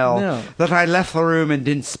smell that I left the room and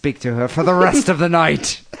didn't speak to her for the rest of the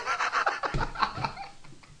night.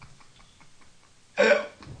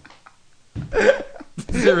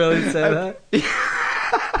 Did it really say that?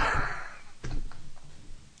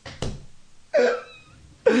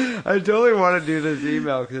 I totally want to do this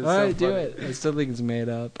email because all right, do it. I still think it's made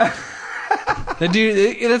up.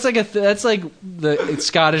 That's like the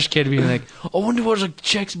Scottish kid being like, I wonder what a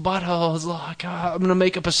chick's butthole is like. I'm gonna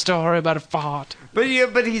make up a story about a fart. But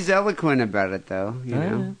he's eloquent about it though. You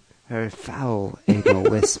know, her foul anal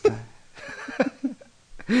whisper.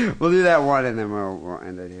 We'll do that one and then we'll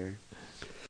end it here.